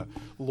most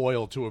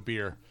loyal to a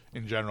beer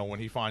in general. When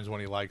he finds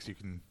one he likes,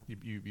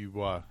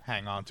 you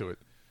hang on to it.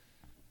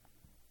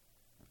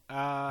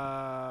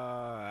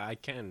 I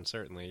can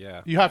certainly,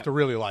 yeah. You have to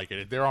really like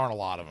it. There aren't a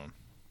lot of them.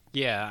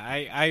 Yeah,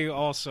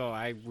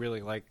 I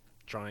really like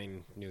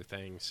trying new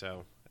things,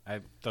 so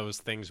those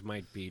things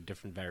might be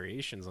different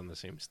variations on the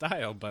same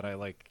style, but I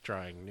like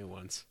trying new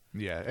ones.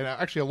 Yeah, and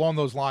actually along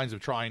those lines of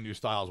trying new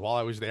styles, while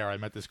I was there, I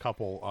met this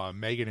couple,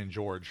 Megan and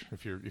George.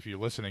 If you're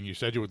listening, you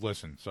said you would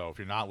listen. So if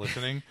you're not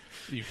listening,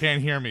 you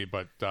can't hear me.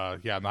 But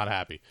yeah, I'm not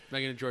happy.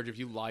 Megan and George, if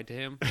you lied to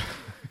him,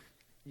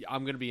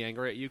 I'm going to be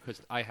angry at you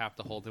because I have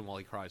to hold him while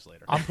he cries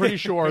later. I'm pretty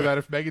sure that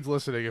if Megan's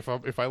listening,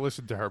 if I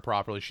listen to her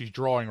properly, she's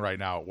drawing right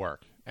now at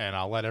work. And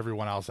I'll let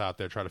everyone else out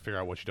there try to figure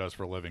out what she does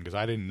for a living because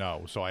I didn't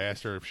know. So I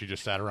asked her if she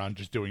just sat around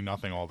just doing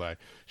nothing all day.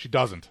 She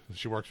doesn't.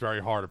 She works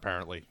very hard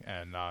apparently,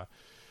 and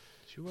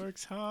she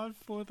works hard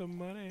for the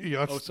money.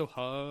 Yeah, oh, so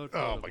hard.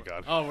 Oh my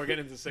God. Oh, we're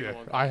getting into single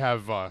one. I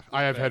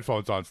have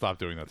headphones on. Stop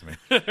doing that to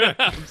me.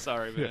 I'm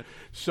sorry, man.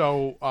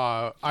 So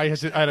I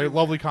had a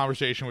lovely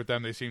conversation with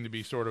them. They seem to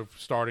be sort of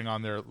starting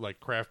on their like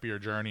craft beer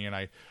journey, and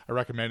I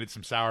recommended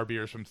some sour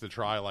beers for them to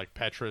try, like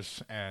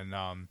Petrus, and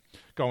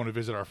going to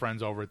visit our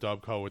friends over at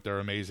Dubco with their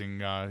amazing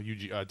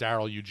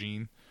Daryl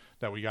Eugene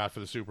that we got for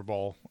the Super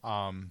Bowl.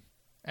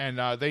 And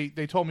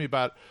they told me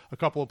about a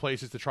couple of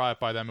places to try it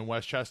by them in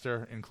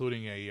Westchester,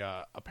 including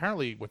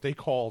apparently what they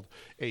called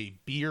a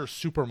beer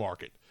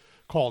supermarket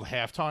called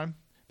Halftime.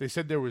 They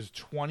said there was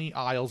 20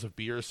 aisles of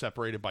beers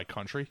separated by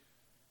country.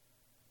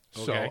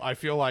 Okay. So I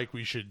feel like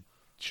we should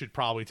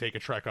probably take a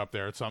trek up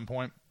there at some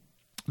point.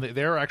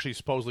 They're actually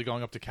supposedly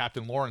going up to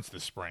Captain Lawrence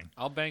this spring.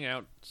 I'll bang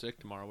out sick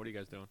tomorrow. What are you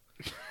guys doing?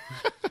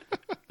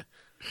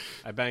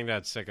 I banged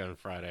out sick on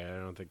Friday. I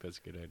don't think that's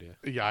a good idea.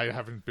 Yeah, I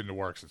haven't been to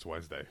work since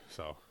Wednesday,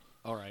 so...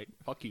 All right.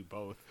 Fuck you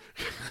both.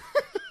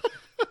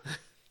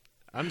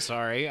 I'm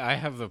sorry. I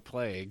have the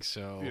plague,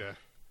 so... Yeah.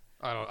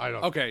 I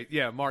don't... Okay,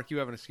 yeah, Mark, you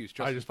have an excuse.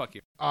 Just fuck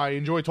you. I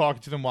enjoyed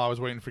talking to them while I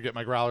was waiting to get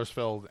my growlers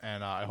filled,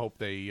 and I hope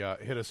they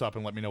hit us up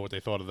and let me know what they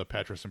thought of the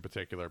Petrus in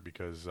particular,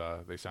 because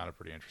they sounded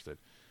pretty interested.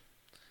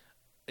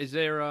 Is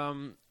there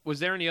was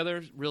there any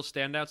other real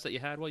standouts that you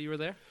had while you were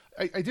there?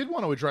 I did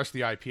want to address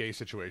the IPA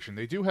situation.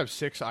 They do have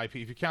 6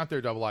 IPA. If you count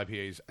their double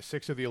IPAs,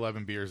 6 of the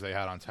 11 beers they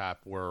had on tap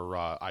were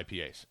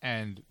IPAs.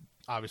 And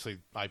obviously,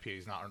 IPA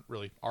is not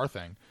really our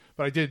thing.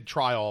 But I did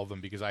try all of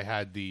them because I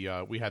had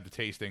we had the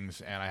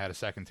tastings, and I had a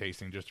second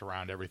tasting just to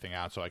round everything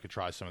out so I could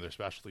try some of their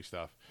specialty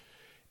stuff.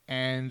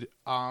 And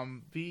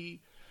the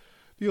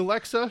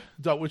Alexa,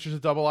 which is a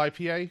double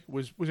IPA,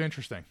 was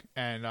interesting.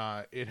 And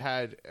it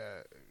had...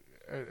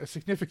 a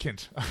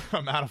significant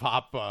amount of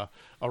hop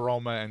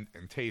aroma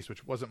and taste,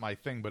 which wasn't my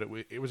thing, but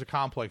it was a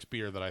complex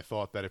beer that I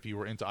thought that if you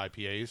were into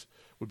IPAs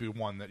would be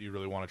one that you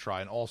really want to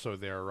try. And also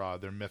their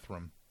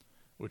Mithram,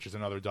 which is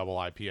another double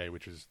IPA,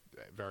 which is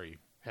very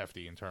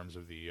hefty in terms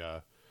of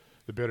the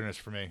bitterness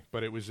for me.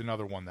 But it was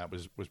another one that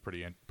was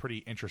pretty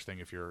interesting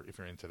if you're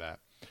into that.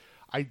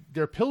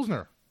 Their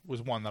Pilsner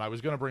was one that I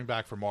was going to bring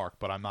back for Mark,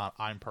 but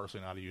I'm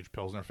personally not a huge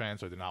Pilsner fan,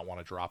 so I did not want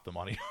to drop the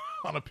money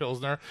on a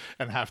Pilsner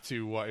and have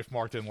to, if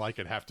Mark didn't like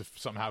it, have to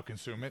somehow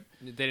consume it.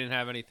 They didn't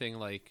have anything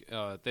like,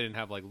 they didn't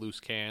have like loose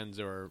cans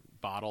or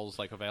bottles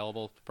like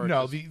available to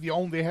purchase?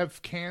 No, they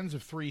have cans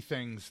of 3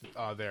 things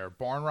there: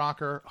 Barn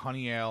Rocker,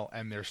 Honey Ale,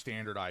 and their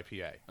standard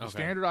IPA. The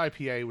standard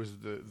IPA was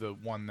the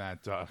one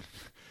that...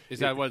 Is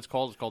that what it's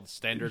called? It's called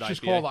standard IPA? It's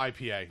just called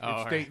IPA.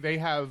 Oh, right. They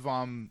have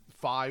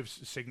 5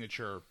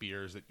 signature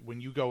beers that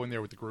when you go in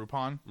there with the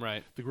Groupon,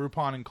 right? The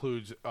Groupon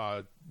includes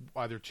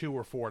either 2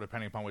 or 4,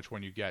 depending upon which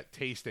one you get,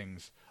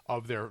 tastings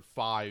of their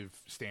 5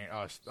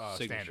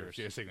 standards.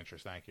 Yeah,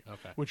 signatures. Thank you.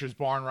 Okay. Which is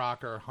Barn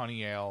Rocker,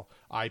 Honey Ale,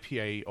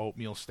 IPA,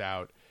 Oatmeal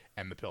Stout,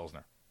 and the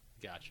Pilsner.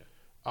 Gotcha.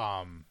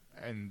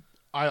 And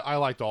I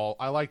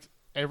liked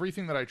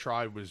everything that I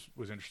tried was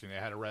interesting. They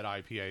had a red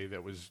IPA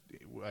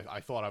that I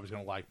thought I was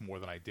going to like more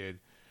than I did.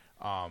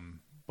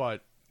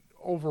 But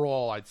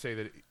overall, I'd say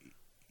that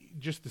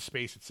just the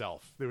space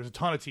itself. There was a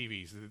ton of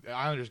TVs. The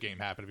Islanders game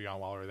happened to be on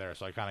while we were there,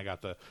 so I kind of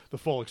got the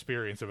full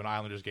experience of an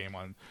Islanders game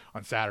on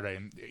Saturday.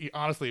 And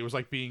honestly, it was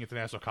like being at the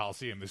Nassau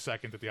Coliseum. The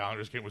second that the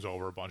Islanders game was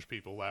over, a bunch of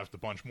people left. A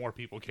bunch more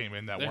people came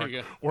in that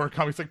weren't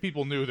coming. It's like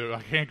people knew that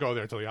I can't go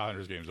there until the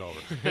Islanders game's over.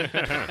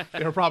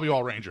 They were probably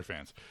all Ranger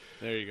fans.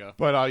 There you go.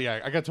 But yeah,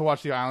 I got to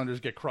watch the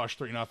Islanders get crushed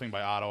 3-0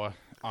 by Ottawa.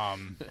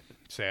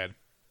 Sad.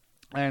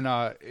 And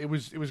it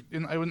was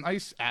a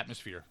nice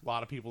atmosphere. A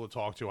lot of people to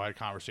talk to. I had a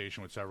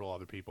conversation with several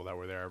other people that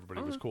were there.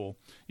 Everybody was cool.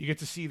 You get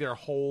to see their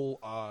whole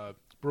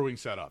brewing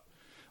setup.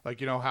 Like,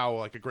 you know how,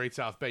 like, a Great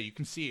South Bay, you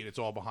can see it. It's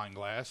all behind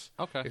glass.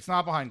 Okay. It's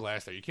not behind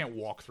glass there. You can't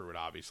walk through it,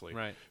 obviously.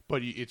 Right.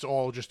 But it's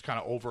all just kind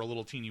of over a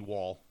little teeny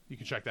wall. You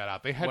can check that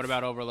out. They had What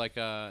about over, like,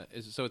 so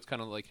it's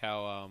kind of like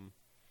how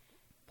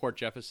Port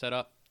Jeff is set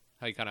up?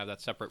 How you kind of have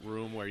that separate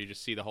room where you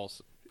just see the whole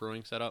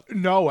brewing setup?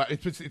 No,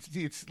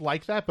 it's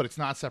like that, but it's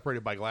not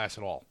separated by glass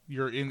at all.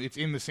 It's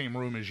in the same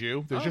room as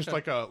you. There's just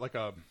like a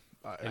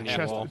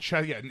chest.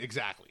 Yeah,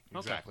 exactly.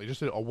 Okay.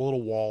 Just a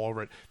little wall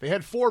over it. They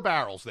had 4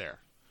 barrels there.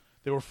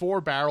 There were 4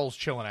 barrels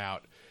chilling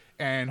out.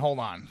 And hold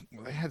on,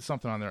 they had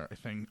something on there. I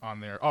think on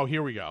there. Oh,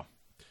 here we go.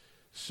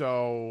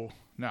 So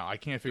no, I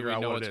can't figure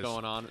out what it is. What's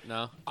going on?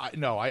 No. I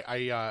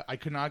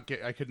could not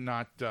get. I could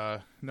not.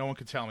 No one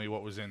could tell me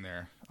what was in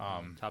there.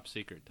 Top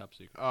secret.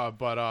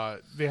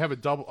 But they have a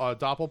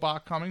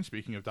Doppelbock coming.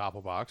 Speaking of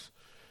Doppelbocks,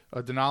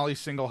 a Denali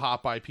single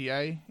hop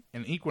IPA,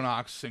 an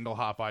Equinox single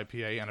hop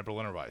IPA, and a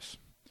Berliner Weiss.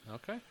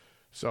 Okay.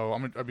 So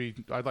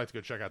I'd like to go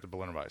check out the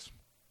Berliner Weiss.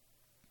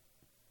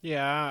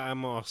 Yeah,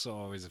 I'm also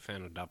always a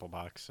fan of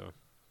Doppelbock, so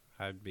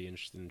I'd be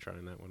interested in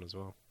trying that one as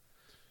well.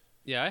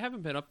 Yeah, I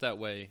haven't been up that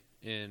way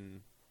in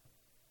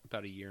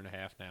about a year and a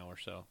half now or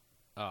so.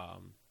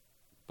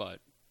 But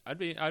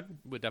I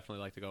would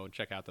definitely like to go and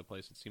check out the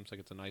place. It seems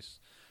like it's a nice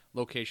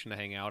location to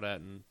hang out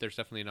at, and there's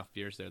definitely enough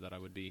beers there that I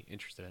would be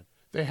interested in.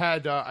 They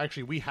had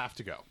actually we have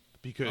to go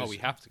because we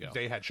have to go.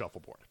 They had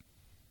shuffleboard,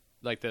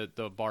 like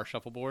the bar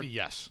shuffleboard.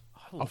 Yes,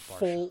 I love a bar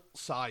full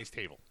size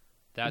table.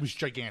 It was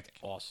gigantic.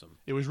 Awesome.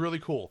 It was really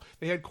cool.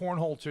 They had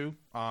cornhole too.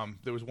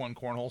 There was one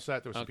cornhole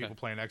set. There was some people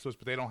playing next to us,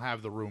 but they don't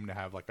have the room to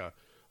have like a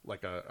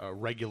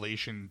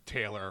regulation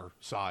Taylor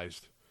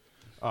sized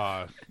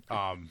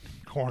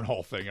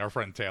cornhole thing. Our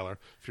friend Taylor,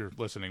 if you're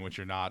listening, which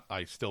you're not,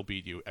 I still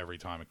beat you every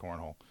time at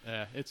cornhole.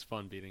 Yeah, it's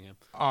fun beating him.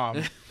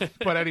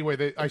 But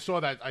anyway, I saw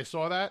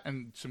that,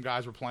 and some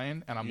guys were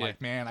playing, and I'm like,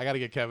 man, I got to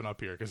get Kevin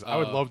up here because I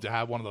would love to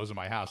have one of those in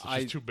my house. It's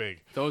just too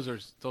big. Those are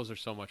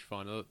so much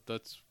fun.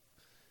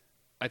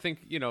 I think,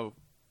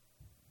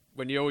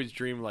 when you always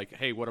dream like,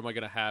 hey, what am I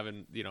going to have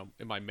in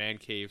my man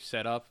cave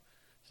set up?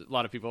 So a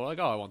lot of people are like,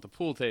 oh, I want the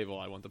pool table.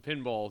 I want the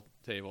pinball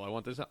table. I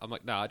want this. I'm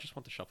like, nah, I just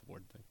want the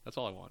shuffleboard thing. That's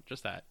all I want.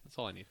 Just that. That's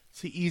all I need.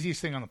 It's the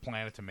easiest thing on the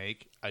planet to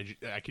make. I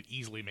could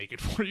easily make it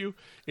for you.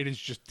 It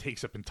just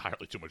takes up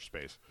entirely too much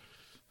space.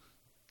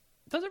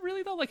 Does it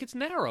really, though? Like, it's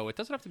narrow. It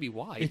doesn't have to be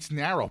wide. It's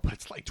narrow, but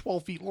it's like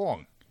 12 feet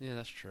long. Yeah,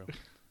 that's true.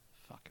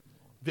 Fucking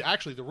long.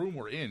 Actually, the room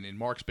we're in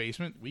Mark's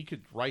basement, we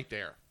could right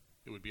there.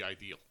 It would be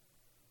ideal.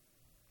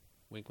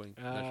 Wink, wink.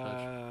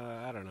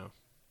 I don't know.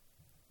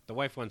 The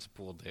wife wants a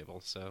pool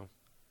table, so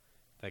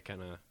that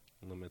kind of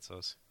limits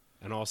us.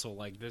 And also,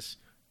 like this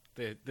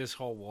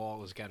whole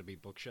wall has got to be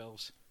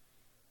bookshelves.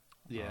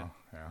 Yeah.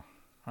 Yeah.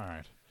 All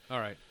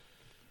right.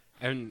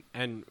 And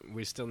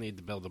we still need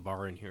to build a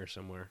bar in here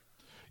somewhere.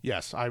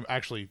 Yes,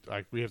 we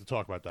have to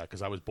talk about that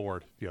because I was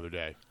bored the other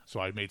day,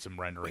 so I made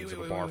some renderings of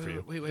a bar for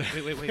you.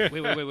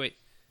 Wait.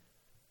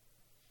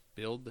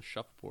 Build the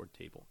shuffleboard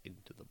table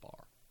into the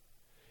bar.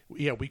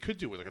 Yeah, we could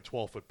do it like a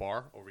 12-foot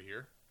bar over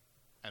here,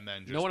 and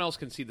then just... No one else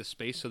can see the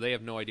space, so they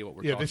have no idea what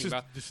we're talking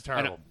about. This is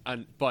terrible.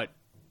 But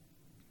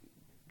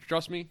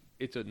trust me,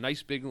 it's a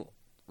nice big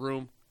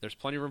room. There's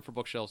plenty of room for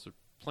bookshelves. There's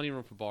plenty of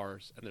room for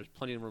bars, and there's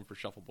plenty of room for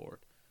shuffleboard.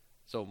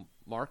 So,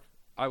 Mark,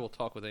 I will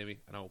talk with Amy,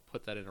 and I will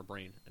put that in her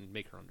brain and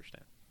make her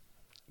understand.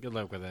 Good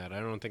luck with that. I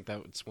don't think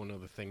that's one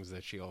of the things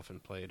that she often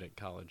played at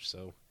college.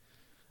 So,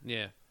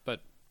 yeah, but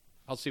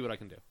I'll see what I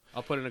can do.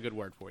 I'll put in a good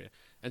word for you.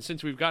 And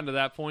since we've gotten to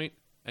that point,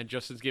 and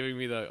Justin's giving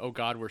me the, oh,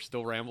 God, we're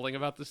still rambling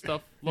about this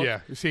stuff. Look, yeah,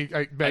 see,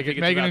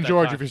 Megan and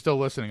George, if you're still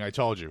listening, I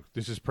told you.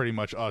 This is pretty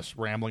much us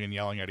rambling and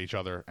yelling at each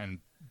other and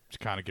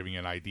kind of giving you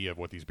an idea of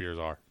what these beers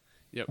are.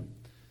 Yep.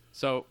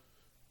 So,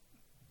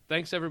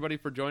 thanks, everybody,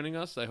 for joining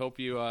us. I hope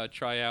you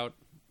try out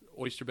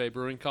Oyster Bay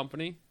Brewing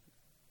Company.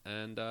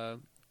 And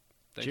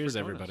cheers,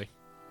 everybody.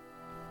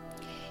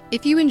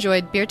 If you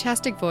enjoyed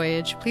Beertastic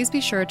Voyage, please be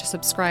sure to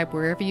subscribe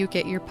wherever you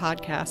get your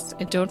podcasts,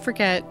 and don't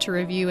forget to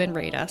review and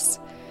rate us.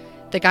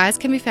 The guys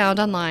can be found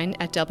online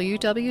at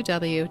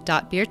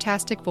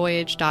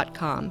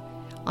www.beertasticvoyage.com,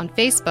 on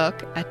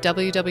Facebook at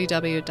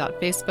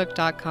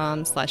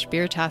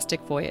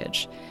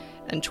www.facebook.com/beertasticvoyage,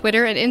 and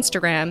Twitter and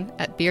Instagram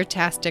at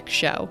Beertastic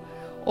Show,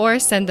 or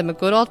send them a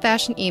good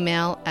old-fashioned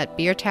email at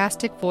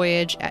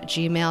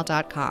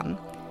beertasticvoyage@gmail.com.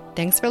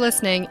 Thanks for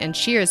listening, and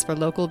cheers for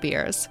local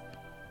beers.